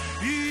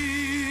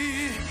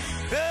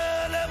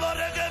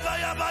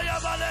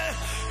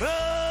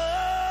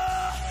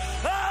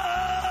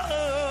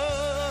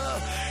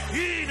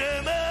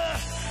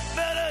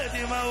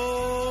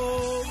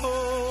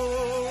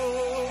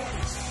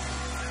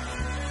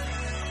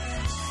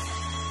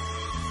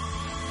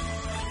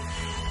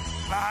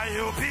 My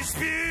hope is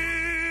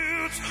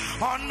built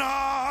on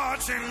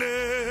nothing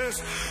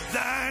less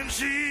than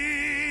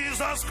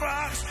Jesus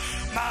Christ,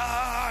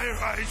 my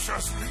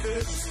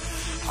righteousness.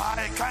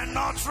 I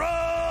cannot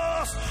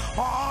trust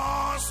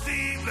on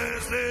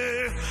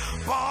seamlessly,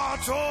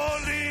 but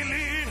only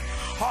lean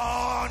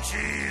on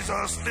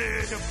Jesus'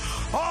 name.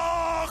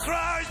 Oh,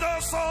 Christ the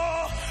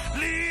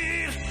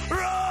solid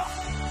rock,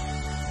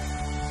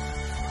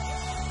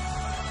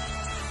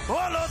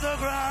 all of the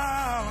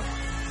ground.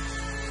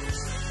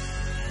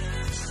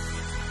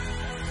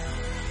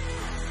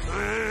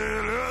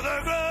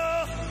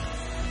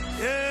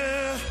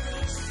 Yeah.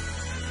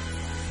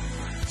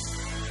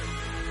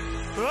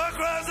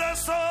 Across the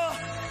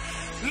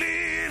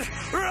solid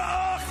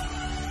rock,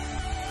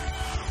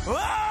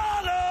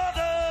 all of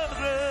the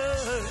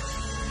ground.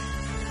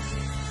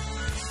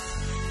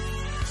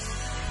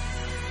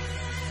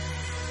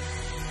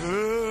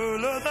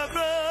 All of the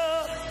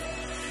ground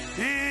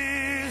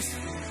is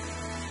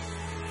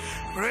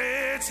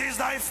great is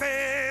thy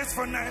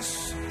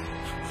faithfulness.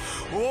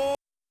 Oh.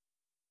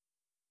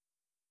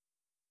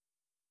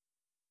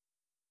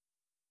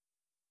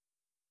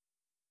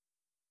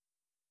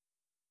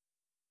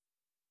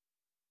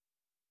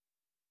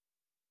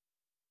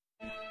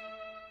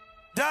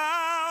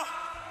 Down,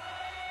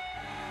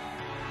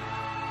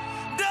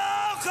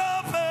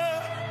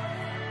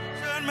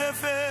 compassion may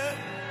fail,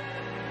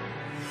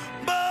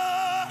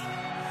 but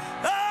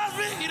as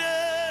we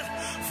did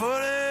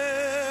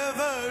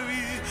forever,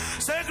 we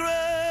say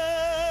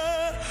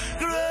great,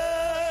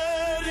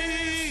 great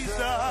is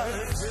thy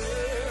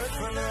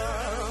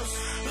faithfulness.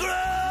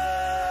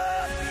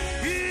 Great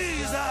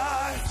is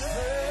thy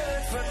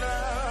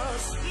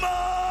faithfulness.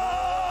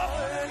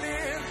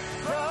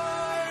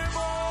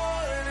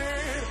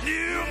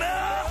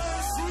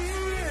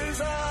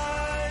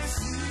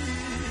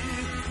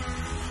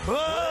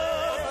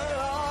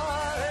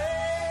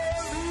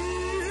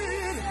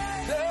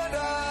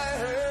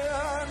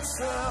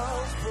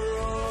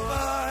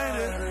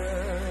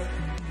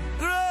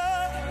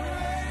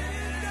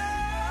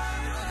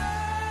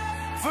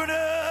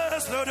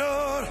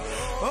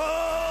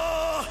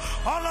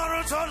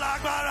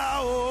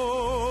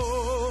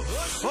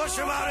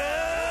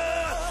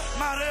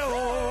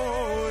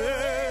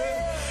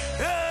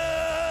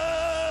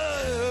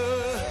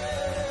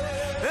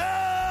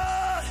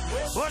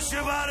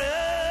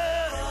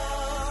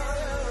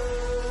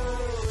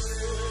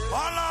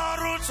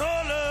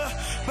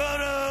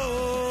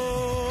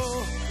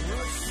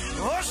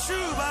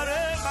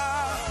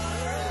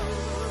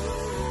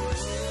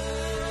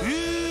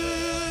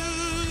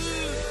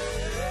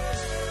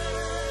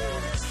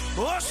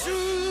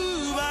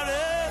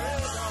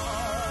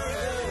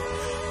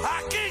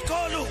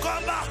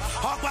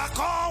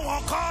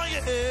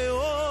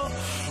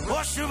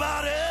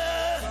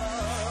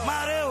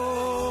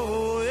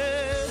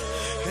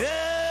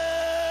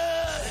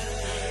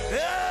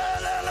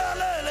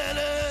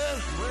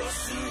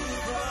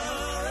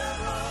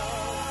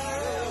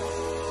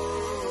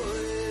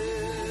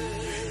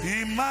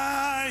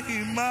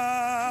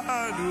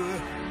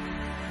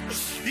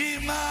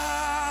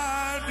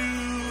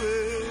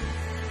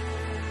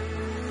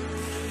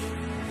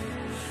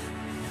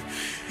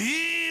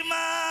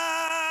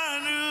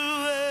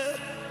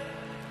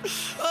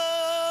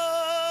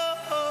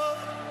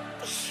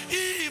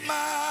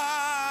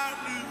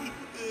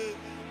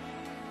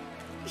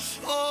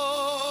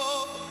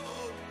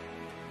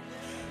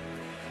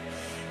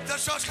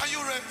 Church, can you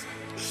raise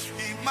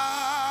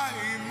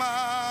Emmanuel?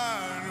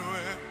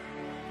 Emmanuel.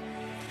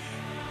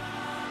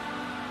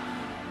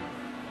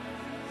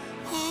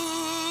 Oh,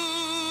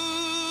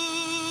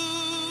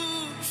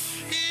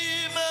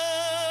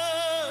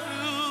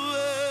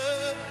 Emmanuel.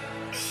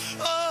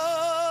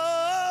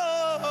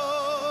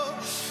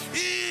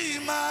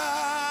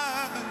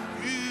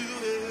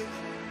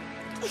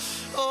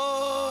 Oh,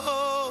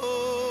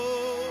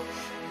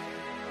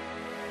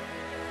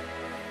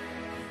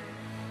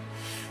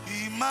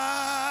 Emmanuel.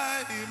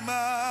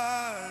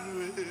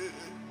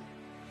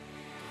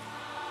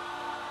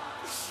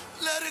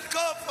 Let it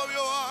come from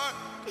your heart.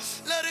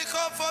 Let it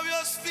come from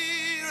your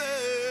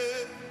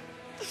spirit.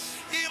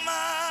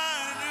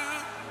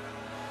 Emmanuel.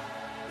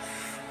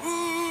 Ooh,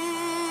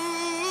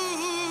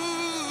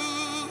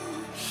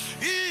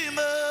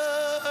 Emmanuel.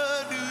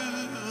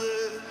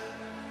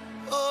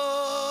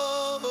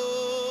 Oh,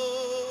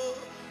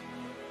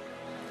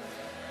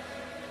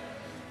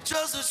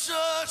 just a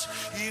church.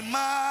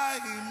 Emmanuel.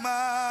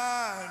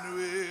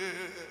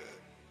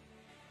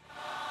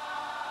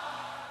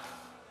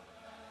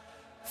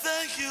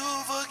 Thank you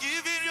for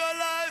giving your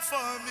life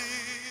for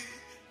me.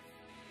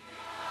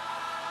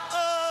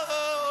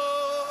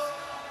 Oh,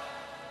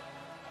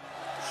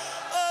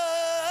 oh,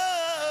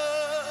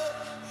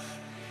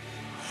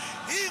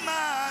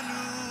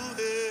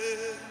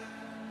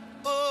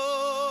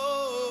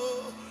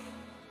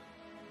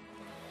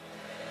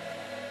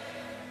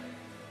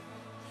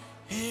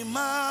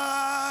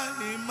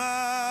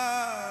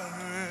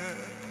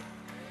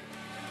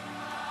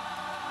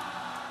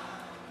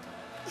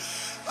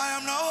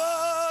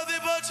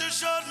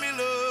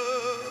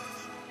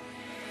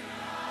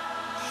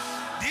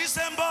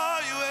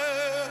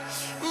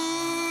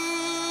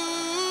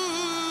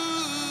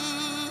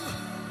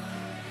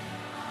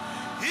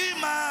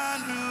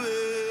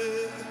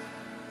 Emmanuel.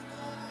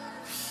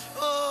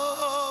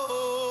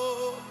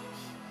 Oh,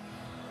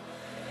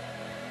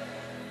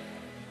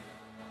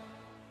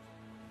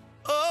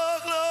 oh,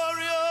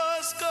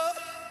 glorious God,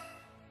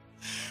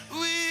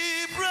 we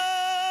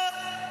pray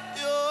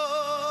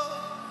your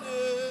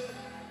name.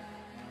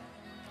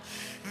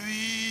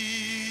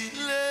 We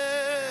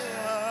lay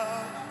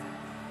our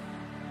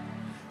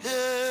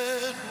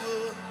head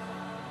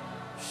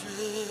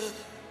worship.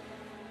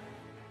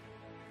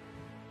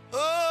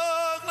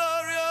 Oh,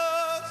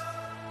 glorious,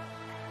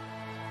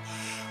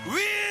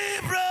 we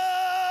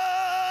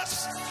bless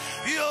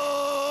your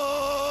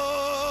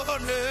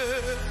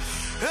name.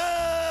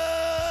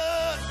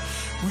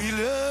 We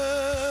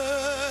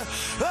lay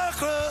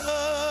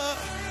our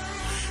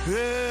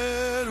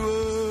head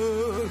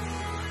worship.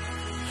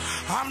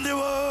 I'm the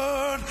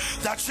one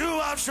that you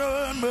have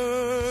shown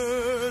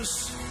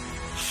mercy.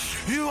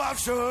 You have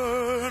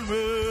shown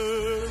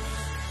mercy.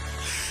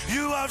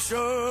 You have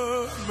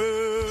shown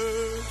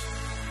mercy.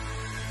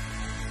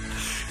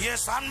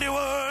 Yes, I'm the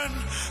one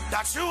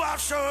that you have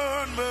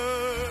shown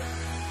mercy.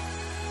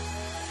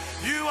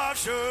 You have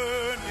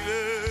shown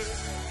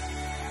mercy.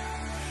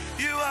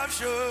 You have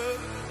shown.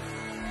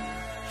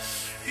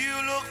 You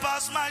look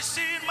past my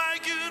sin, my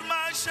guilt,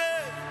 my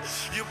shame.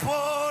 You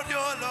poured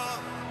your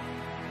love.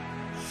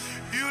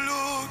 You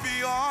look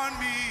beyond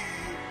me.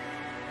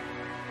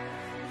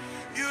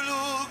 You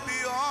look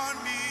beyond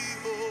me,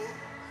 oh.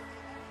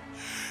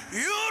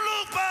 You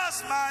look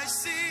past my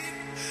sin,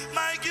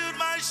 my guilt,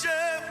 my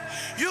shame.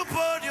 You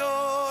poured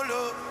your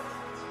love.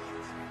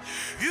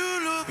 You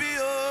look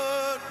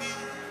beyond me.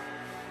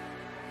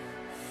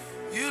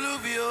 You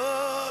look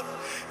beyond.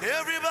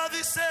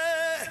 Everybody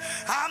say,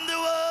 I'm the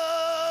one.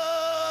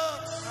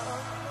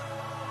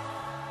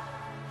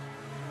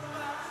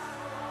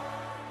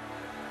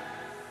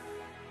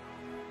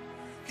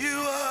 You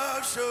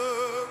are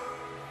sure.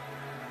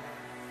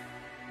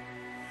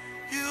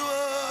 You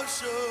are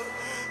sure.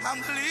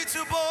 I'm the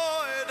little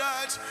boy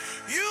that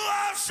you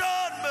have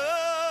shown me.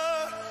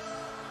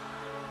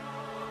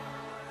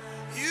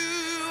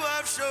 You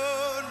have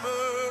shown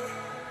me.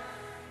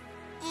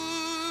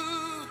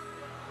 Ooh.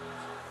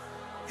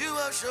 You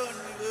have shown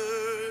me.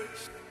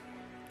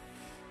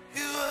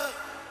 You have.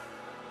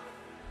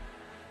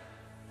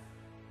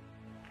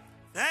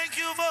 Thank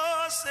you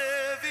for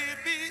saving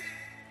me.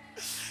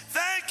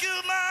 Thank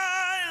you,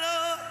 my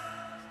Lord.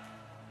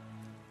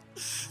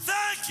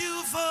 Thank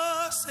you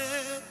for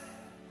saving.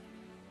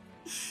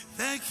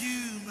 Thank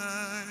you,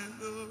 my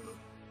Lord.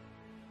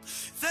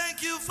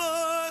 Thank you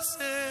for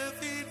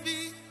saving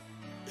me.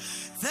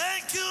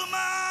 Thank you,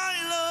 my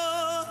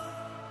Lord.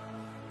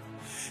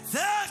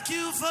 Thank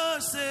you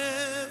for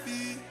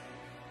saving.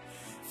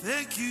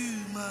 Thank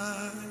you,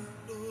 my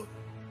Lord.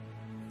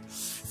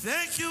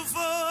 Thank you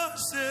for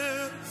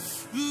saving.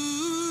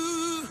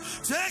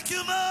 Thank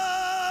you,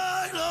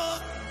 my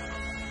Lord.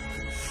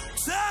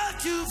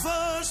 Thank you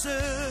for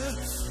saving.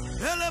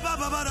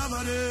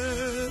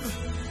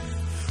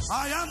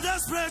 I am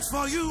desperate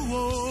for you.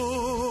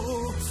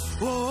 Oh,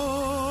 oh,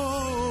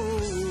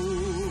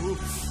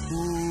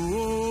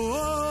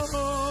 oh,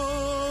 oh.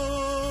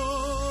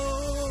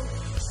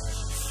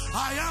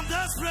 I am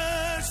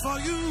desperate for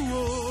you.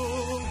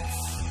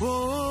 Oh, oh,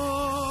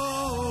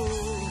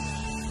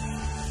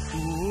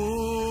 oh.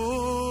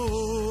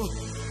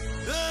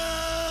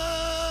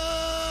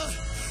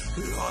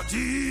 Lord,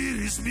 it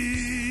is me,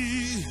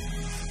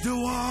 the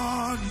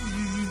one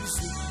who is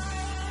me.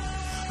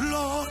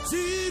 Lord,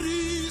 it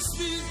is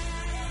me.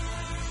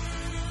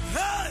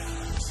 Hey,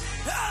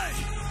 hey,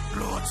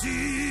 Lord,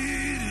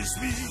 it is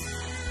me,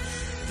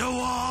 the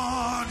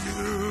one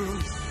you.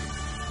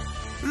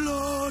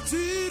 Lord,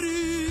 it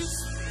is.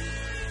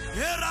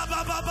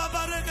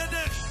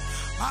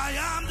 I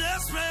am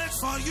desperate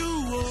for you.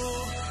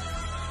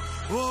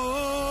 Oh, oh,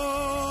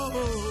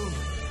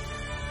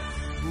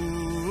 oh,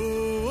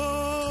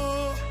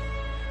 oh.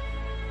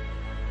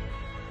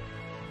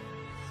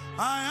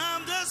 I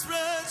am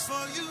desperate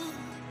for you.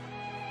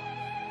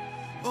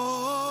 Oh,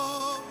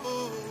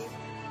 oh,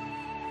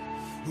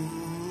 oh,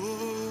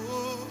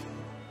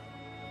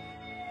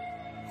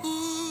 oh.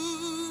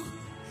 Ooh,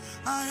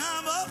 I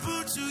am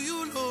open to you,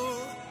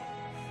 Lord.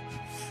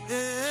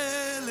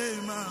 Ele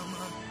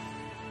mama,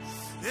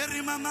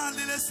 eri mama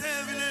lile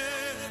sevile,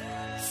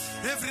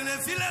 every le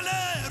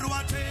filele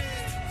ruate.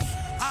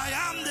 I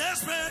am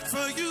desperate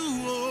for you.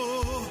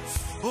 Oh,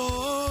 oh,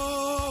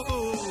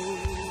 oh.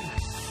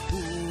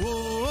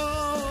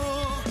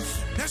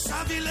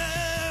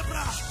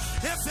 Chavilebra,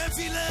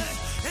 Efevile,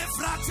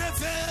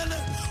 Efratevele,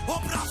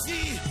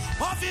 Obrafi,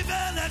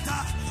 Oviveleta,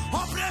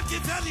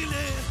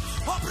 Obrekivelile,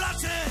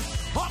 Obrate,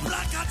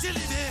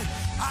 Obrakatilide.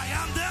 I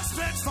am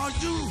desperate for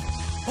you.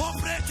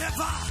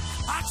 Obrekeva,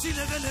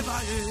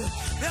 Achilevelevae,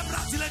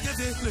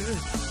 Ebratilevele,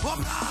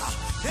 Obra,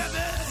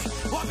 Ebe,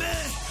 Obe,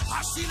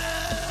 Achille,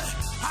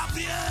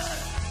 Abrie,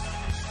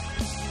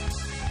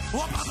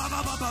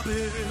 Obababababe,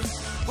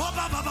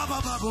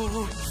 Obababababo,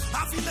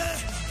 Afile.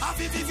 I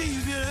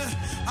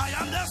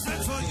am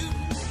desperate for you.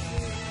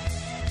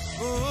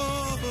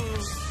 Oh,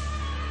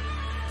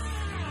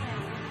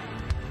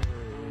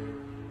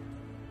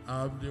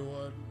 I'm the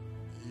one.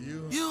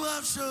 You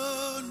have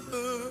shown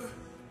me.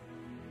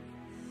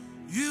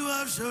 You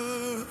have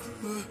shown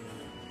me.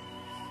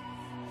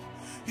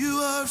 You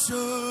have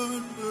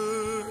shown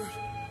me.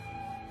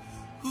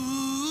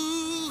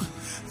 Ooh,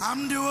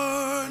 I'm the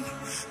one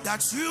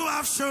that you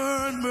have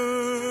shown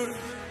me.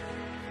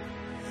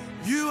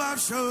 You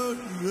have shown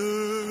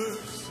me.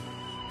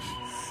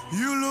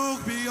 You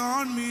look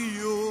beyond me,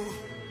 you.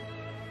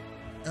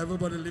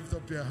 Everybody lift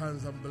up your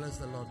hands and bless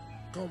the Lord.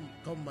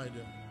 Come, my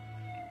dear.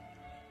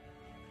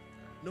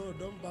 No,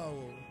 don't bow.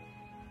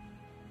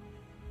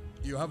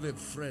 You have a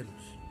friend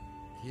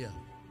here.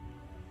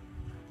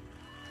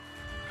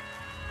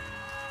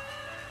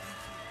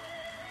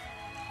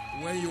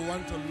 When you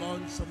want to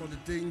launch some of the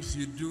things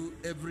you do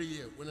every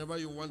year, whenever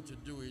you want to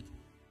do it,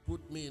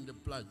 put me in the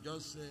plan.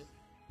 Just say,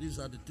 these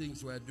are the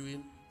things we are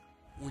doing.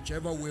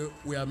 Whichever way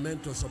we are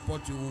meant to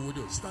support you, we will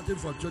do. Starting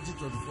from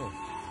 2024.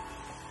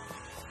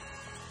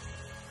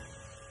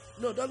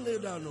 No, don't lay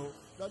down, no.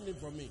 Don't need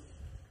from me.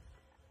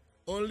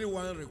 Only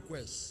one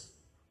request.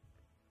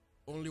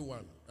 Only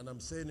one. And I'm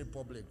saying it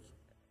public.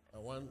 I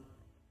want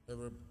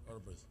every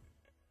person.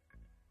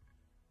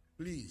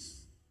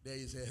 Please, there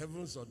is a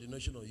heaven's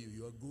ordination on you.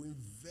 You are going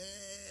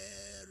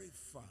very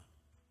far.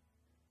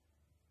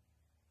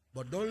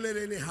 But don't let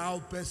any how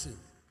person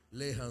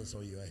lay hands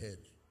on your head.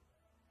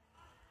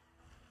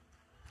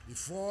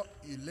 Before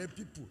you let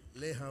people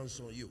lay hands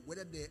on you,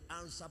 whether they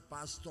answer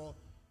pastor,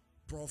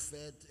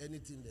 prophet,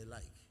 anything they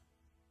like,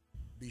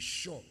 be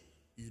sure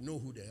you know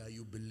who they are,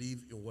 you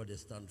believe in what they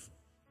stand for.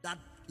 That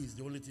is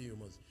the only thing you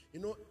must. You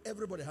know,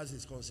 everybody has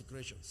his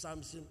consecration.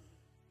 Samson,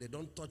 they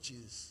don't touch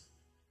his,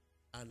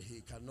 and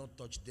he cannot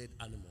touch dead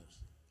animals.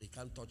 He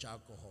can't touch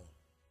alcohol.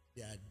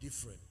 They are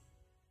different.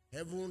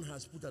 Heaven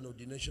has put an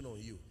ordination on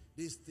you.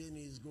 This thing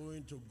is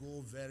going to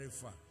go very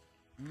far.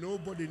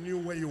 Nobody knew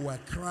when you were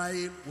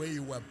crying, when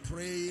you were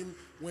praying,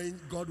 when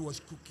God was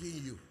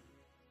cooking you.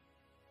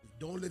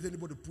 Don't let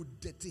anybody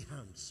put dirty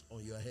hands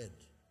on your head.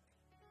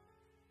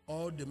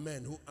 All the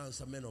men who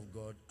answer men of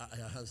God,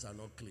 their hands are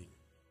not clean.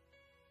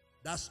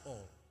 That's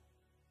all.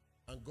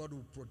 And God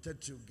will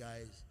protect you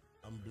guys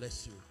and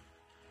bless you.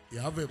 You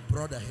have a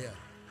brother here.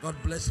 God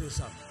bless you,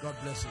 sir. God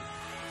bless you.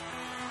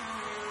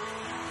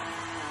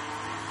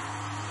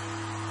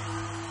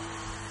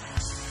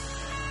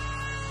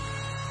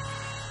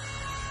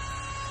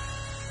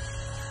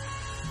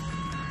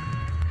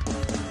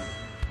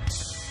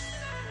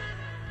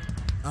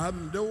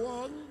 I'm the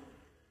one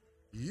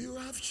you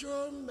have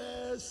shown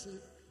mercy.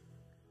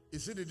 You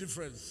see the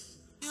difference?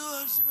 You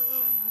have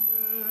shown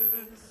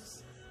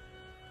mercy.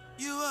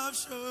 You have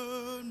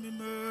shown me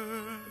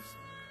mercy.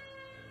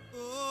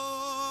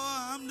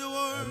 Oh, I'm the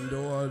one. I'm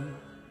the one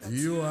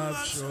you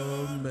have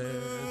shown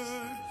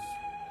mercy.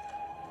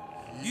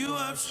 You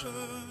have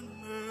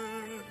shown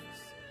mercy.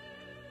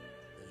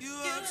 You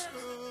have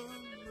shown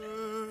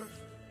mercy.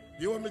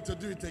 You want me to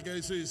do it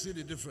again so you see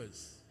the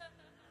difference?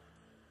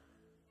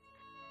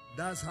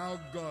 That's how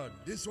God,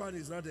 this one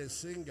is not a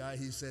singer,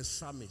 he's a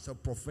psalmist, a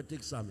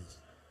prophetic psalmist.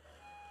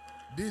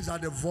 These are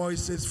the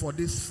voices for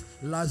this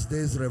last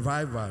day's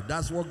revival.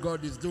 That's what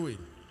God is doing.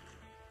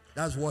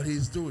 That's what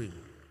he's doing.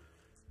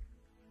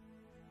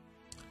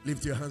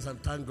 Lift your hands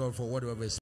and thank God for whatever is